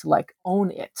inclined to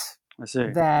own it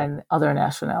than other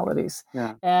nationalities.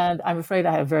 Yeah. And I'm afraid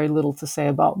I have very little to say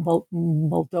about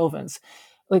Moldovans.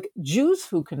 Jews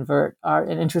who convert are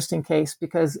an interesting case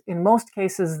because in most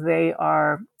cases they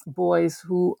are boys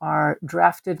who are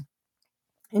drafted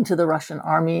into the Russian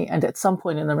army, and at some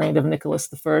point in the reign of Nicholas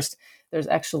I, there's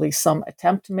actually some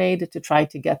attempt made to try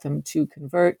to get them to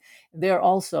convert. They're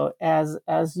also, as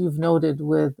you've noted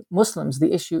with Muslims,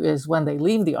 the issue is when they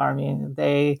leave the army,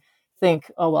 they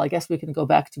think, oh, well, I guess we can go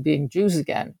back to being Jews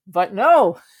again. But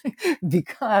no,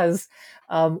 because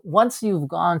once you've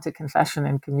gone to confession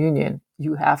and communion,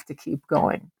 you have to keep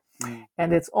going.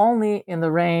 And it's only in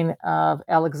the reign of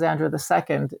Alexander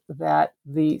II that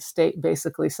the state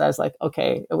basically says,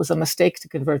 okay, it was a mistake to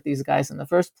convert these guys in the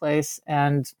first place,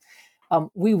 and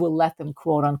we will let them,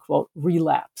 quote unquote,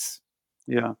 relapse.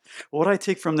 Yeah. Well, what I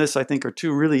take from this, I think, are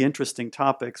two really interesting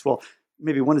topics. Well,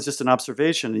 maybe one is just an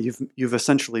observation, and you've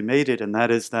essentially made it, and that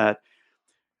is that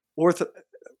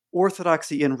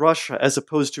Orthodoxy in Russia, as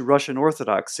opposed to Russian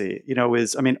Orthodoxy,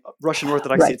 Russian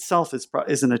Orthodoxy itself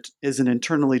is an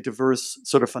internally diverse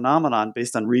sort of phenomenon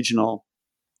based on regional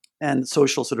and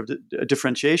social sort of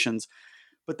differentiations.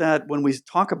 But that when we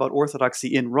talk about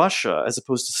Orthodoxy in Russia, as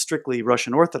opposed to strictly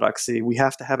Russian Orthodoxy, we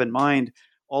have to have in mind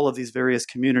all of these various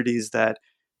communities that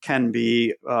can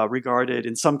be regarded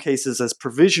in some cases as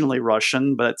provisionally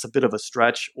Russian, but it's a bit of a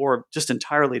stretch, or just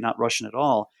entirely not Russian at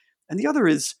all. And the other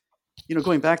is,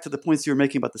 going back to the points you were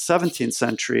making about the 17th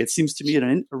century, it seems to me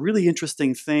a really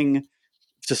interesting thing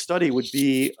to study would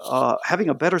be having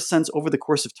a better sense over the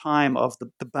course of time of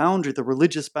the boundary, the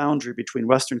religious boundary between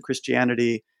Western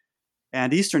Christianity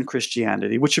and Eastern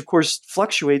Christianity, which of course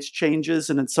fluctuates, changes,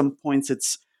 and at some points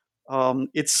it's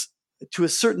to a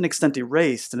certain extent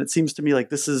erased. And it seems to me like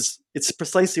it's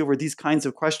precisely over these kinds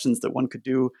of questions that one could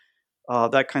do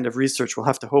that kind of research. We'll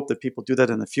have to hope that people do that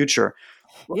in the future.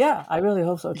 Yeah, I really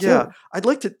hope so too. Yeah, I'd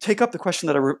like to take up the question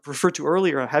that I referred to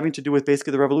earlier, having to do with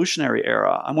basically the revolutionary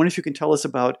era. I'm wondering if you can tell us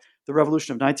about the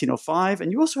revolution of 1905,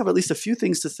 and you also have at least a few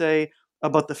things to say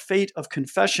about the fate of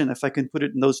confession, if I can put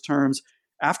it in those terms,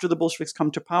 after the Bolsheviks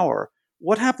come to power.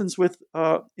 What happens with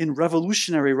in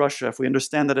revolutionary Russia, if we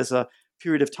understand that as a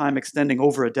period of time extending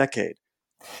over a decade?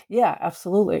 Yeah,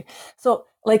 absolutely. So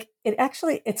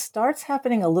it starts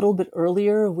happening a little bit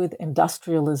earlier with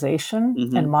industrialization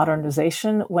and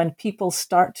modernization, when people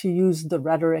start to use the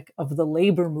rhetoric of the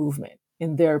labor movement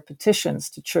in their petitions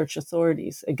to church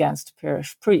authorities against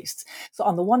parish priests. So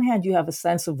on the one hand, you have a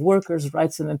sense of workers'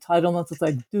 rights and entitlements. It's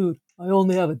like, dude, I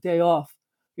only have a day off.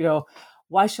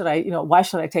 Why should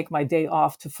I take my day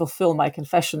off to fulfill my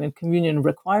confession and communion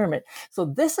requirement? So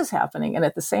this is happening. And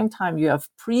at the same time, you have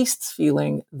priests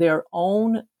feeling their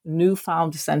own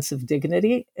newfound sense of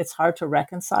dignity. It's hard to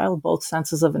reconcile both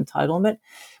senses of entitlement.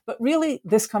 But really,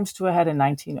 this comes to a head in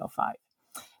 1905.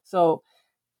 So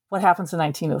what happens in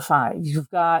 1905?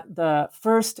 You've got the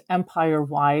first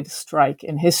empire-wide strike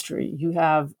in history. You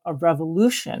have a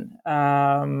revolution,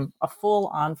 a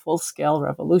full-on, full-scale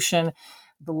revolution.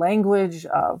 The language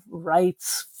of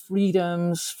rights,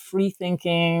 freedoms, free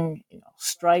thinking,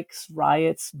 strikes,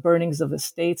 riots, burnings of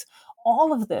estates,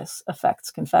 all of this affects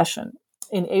confession.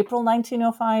 In April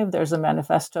 1905, there's a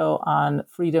manifesto on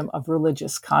freedom of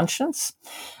religious conscience.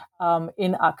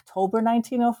 In October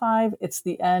 1905, it's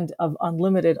the end of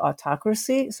unlimited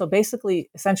autocracy. So basically,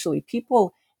 essentially,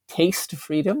 people taste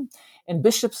freedom, and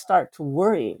bishops start to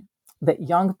worry that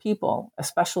young people,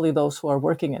 especially those who are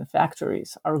working in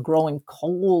factories, are growing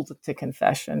cold to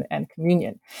confession and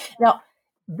communion. Now,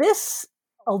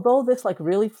 although this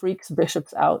really freaks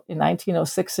bishops out in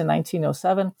 1906 and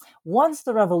 1907, once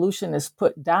the revolution is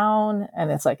put down and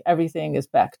it's like everything is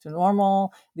back to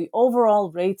normal, the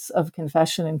overall rates of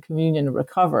confession and communion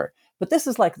recover. But this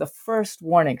is the first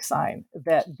warning sign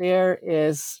that there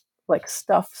is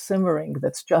stuff simmering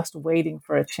that's just waiting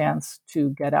for a chance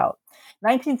to get out.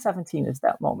 1917 is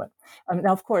that moment.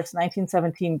 Now, of course,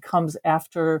 1917 comes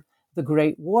after the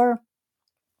Great War,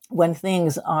 when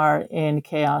things are in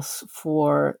chaos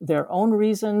for their own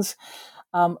reasons.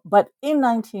 But in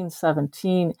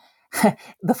 1917,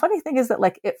 the funny thing is that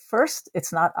at first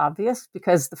it's not obvious,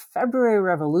 because the February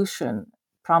Revolution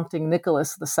prompting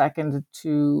Nicholas II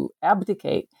to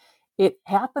abdicate, it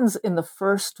happens in the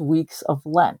first weeks of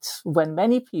Lent, when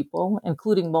many people,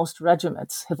 including most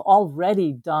regiments, have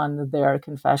already done their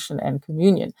confession and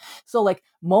communion. So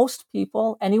most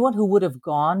people, anyone who would have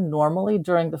gone normally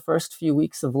during the first few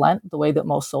weeks of Lent, the way that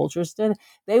most soldiers did,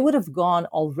 they would have gone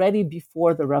already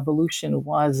before the revolution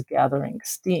was gathering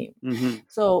steam. Mm-hmm.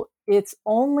 So it's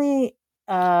only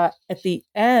at the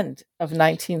end of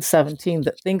 1917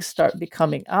 that things start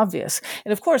becoming obvious.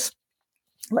 And of course,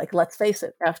 let's face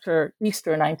it, after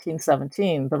Easter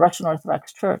 1917, the Russian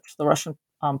Orthodox Church, the Russian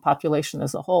population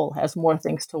as a whole, has more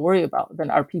things to worry about than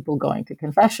are people going to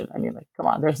confession. I mean, come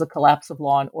on, there's the collapse of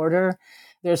law and order.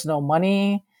 There's no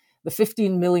money. The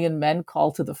 15 million men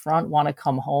called to the front want to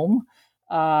come home.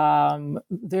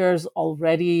 There's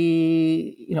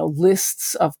already,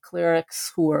 lists of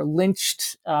clerics who are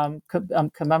lynched,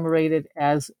 commemorated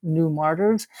as new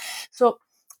martyrs. So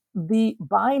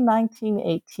by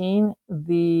 1918,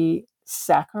 the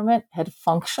sacrament had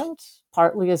functioned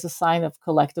partly as a sign of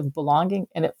collective belonging,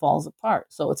 and it falls apart.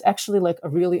 So it's actually a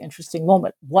really interesting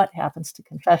moment. What happens to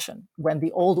confession when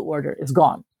the old order is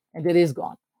gone? And it is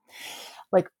gone.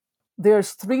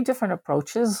 There's three different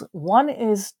approaches. One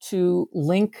is to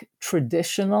link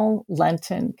traditional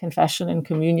Lenten confession and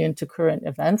communion to current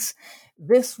events.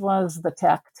 This was the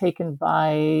tack taken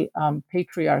by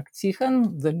Patriarch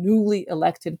Tikhon, the newly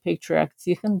elected Patriarch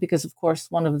Tikhon, because, of course,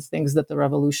 one of the things that the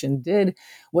revolution did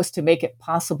was to make it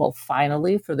possible,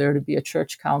 finally, for there to be a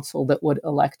church council that would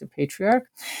elect a patriarch.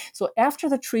 So after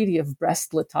the Treaty of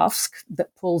Brest-Litovsk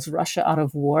that pulls Russia out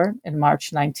of war in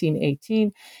March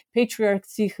 1918, Patriarch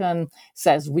Tikhon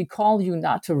says, "We call you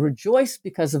not to rejoice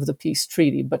because of the peace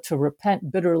treaty, but to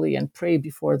repent bitterly and pray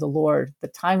before the Lord. The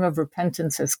time of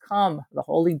repentance has come, the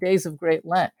holy days of Great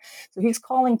Lent." So he's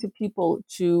calling to people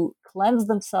to cleanse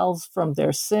themselves from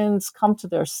their sins, come to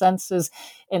their senses,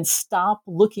 and stop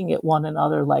looking at one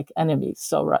another like enemies.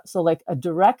 So a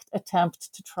direct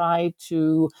attempt to try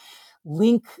to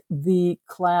link the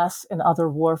class and other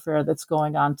warfare that's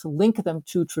going on, to link them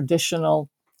to traditional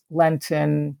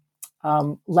Lenten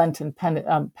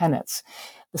penance.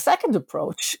 The second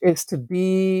approach is to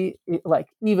be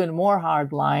even more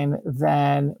hardline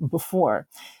than before.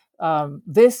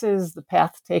 this is the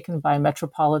path taken by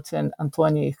Metropolitan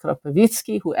Antoni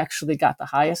Kropivitsky, who actually got the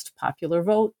highest popular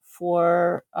vote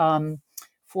for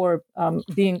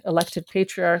being elected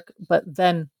patriarch, but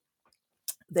then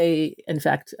they, in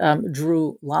fact,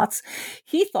 drew lots.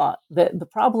 He thought that the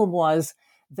problem was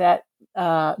that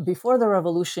before the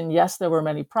revolution, yes, there were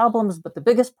many problems, but the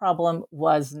biggest problem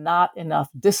was not enough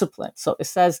discipline. So it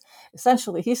says,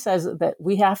 essentially, he says that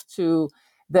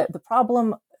that the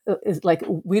problem is like,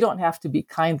 we don't have to be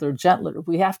kinder, gentler.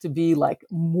 We have to be like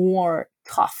more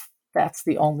tough. That's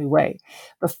the only way.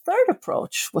 The third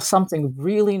approach was something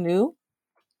really new,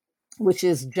 which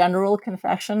is general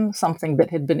confession, something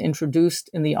that had been introduced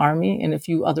in the army and a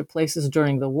few other places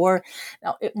during the war.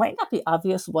 Now, it might not be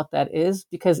obvious what that is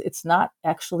because it's not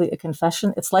actually a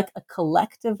confession. It's like a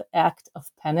collective act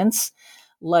of penance,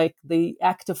 like the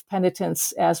act of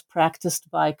penitence as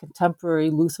practiced by contemporary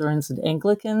Lutherans and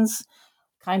Anglicans,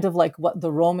 kind of like what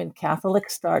the Roman Catholic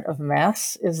start of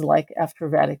Mass is like after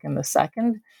Vatican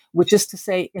II, which is to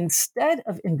say, instead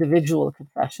of individual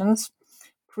confessions,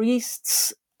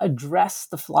 priests address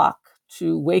the flock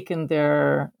to waken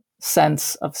their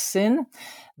sense of sin,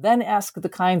 then ask the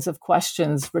kinds of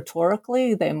questions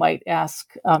rhetorically they might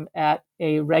ask at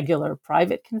a regular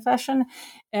private confession.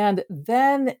 And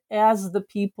then as the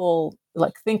people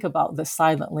think about this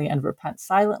silently and repent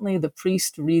silently, the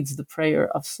priest reads the prayer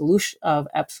of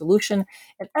absolution,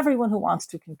 and everyone who wants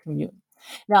to can commune.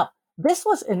 Now, this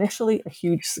was initially a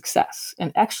huge success.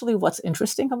 And actually, what's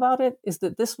interesting about it is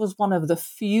that this was one of the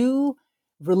few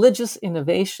religious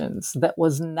innovations that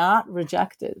was not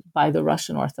rejected by the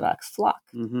Russian Orthodox flock.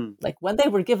 Mm-hmm. Like when they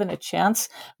were given a chance,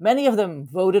 many of them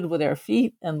voted with their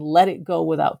feet and let it go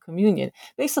without communion.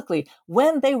 Basically,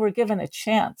 when they were given a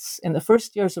chance in the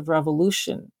first years of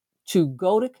revolution to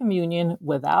go to communion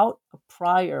without a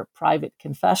prior private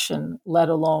confession, let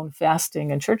alone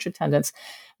fasting and church attendance,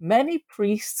 many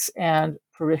priests and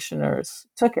parishioners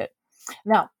took it.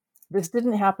 Now, this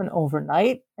didn't happen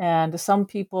overnight, and some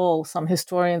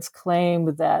historians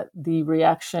claim that the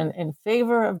reaction in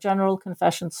favor of general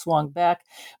confession swung back.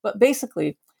 But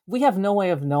basically, we have no way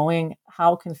of knowing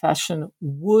how confession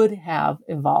would have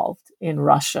evolved in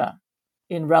Russia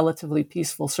in relatively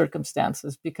peaceful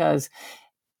circumstances, because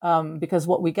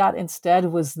what we got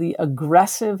instead was the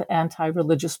aggressive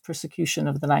anti-religious persecution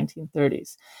of the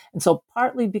 1930s. And so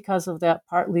partly because of that,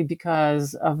 partly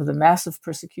because of the massive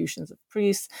persecutions of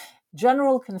priests,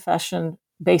 general confession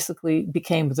basically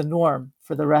became the norm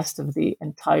for the rest of the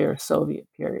entire Soviet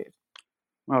period.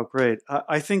 Oh, great.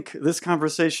 I think this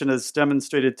conversation has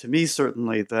demonstrated to me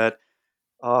certainly that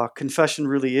confession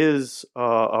really is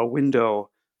a window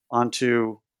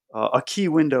onto a key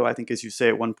window, I think, as you say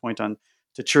at one point, on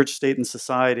to church, state, and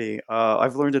society.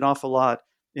 I've learned an awful lot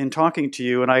in talking to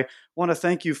you, and I want to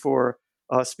thank you for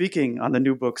speaking on the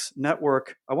New Books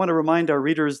Network. I want to remind our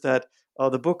readers that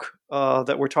the book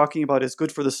that we're talking about is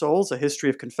Good for the Souls, A History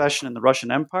of Confession in the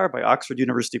Russian Empire by Oxford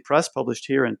University Press, published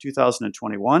here in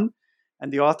 2021.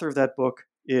 And the author of that book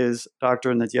is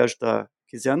Dr. Nadezhda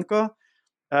Kizenko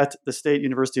at the State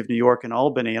University of New York in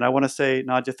Albany. And I want to say,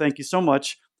 Nadya, thank you so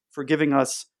much for giving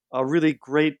us a really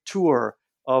great tour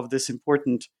of this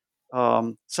important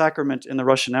sacrament in the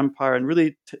Russian Empire and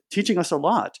really teaching us a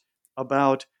lot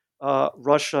about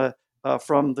Russia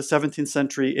from the 17th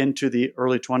century into the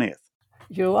early 20th.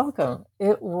 You're welcome.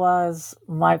 It was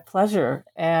my pleasure.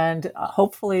 And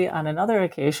hopefully on another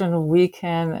occasion, we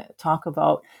can talk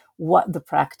about what the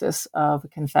practice of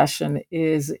confession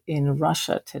is in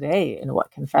Russia today and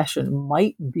what confession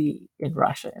might be in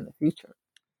Russia in the future.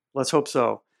 Let's hope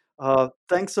so.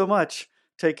 Thanks so much.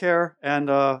 Take care, and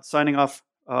signing off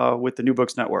with the New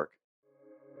Books Network.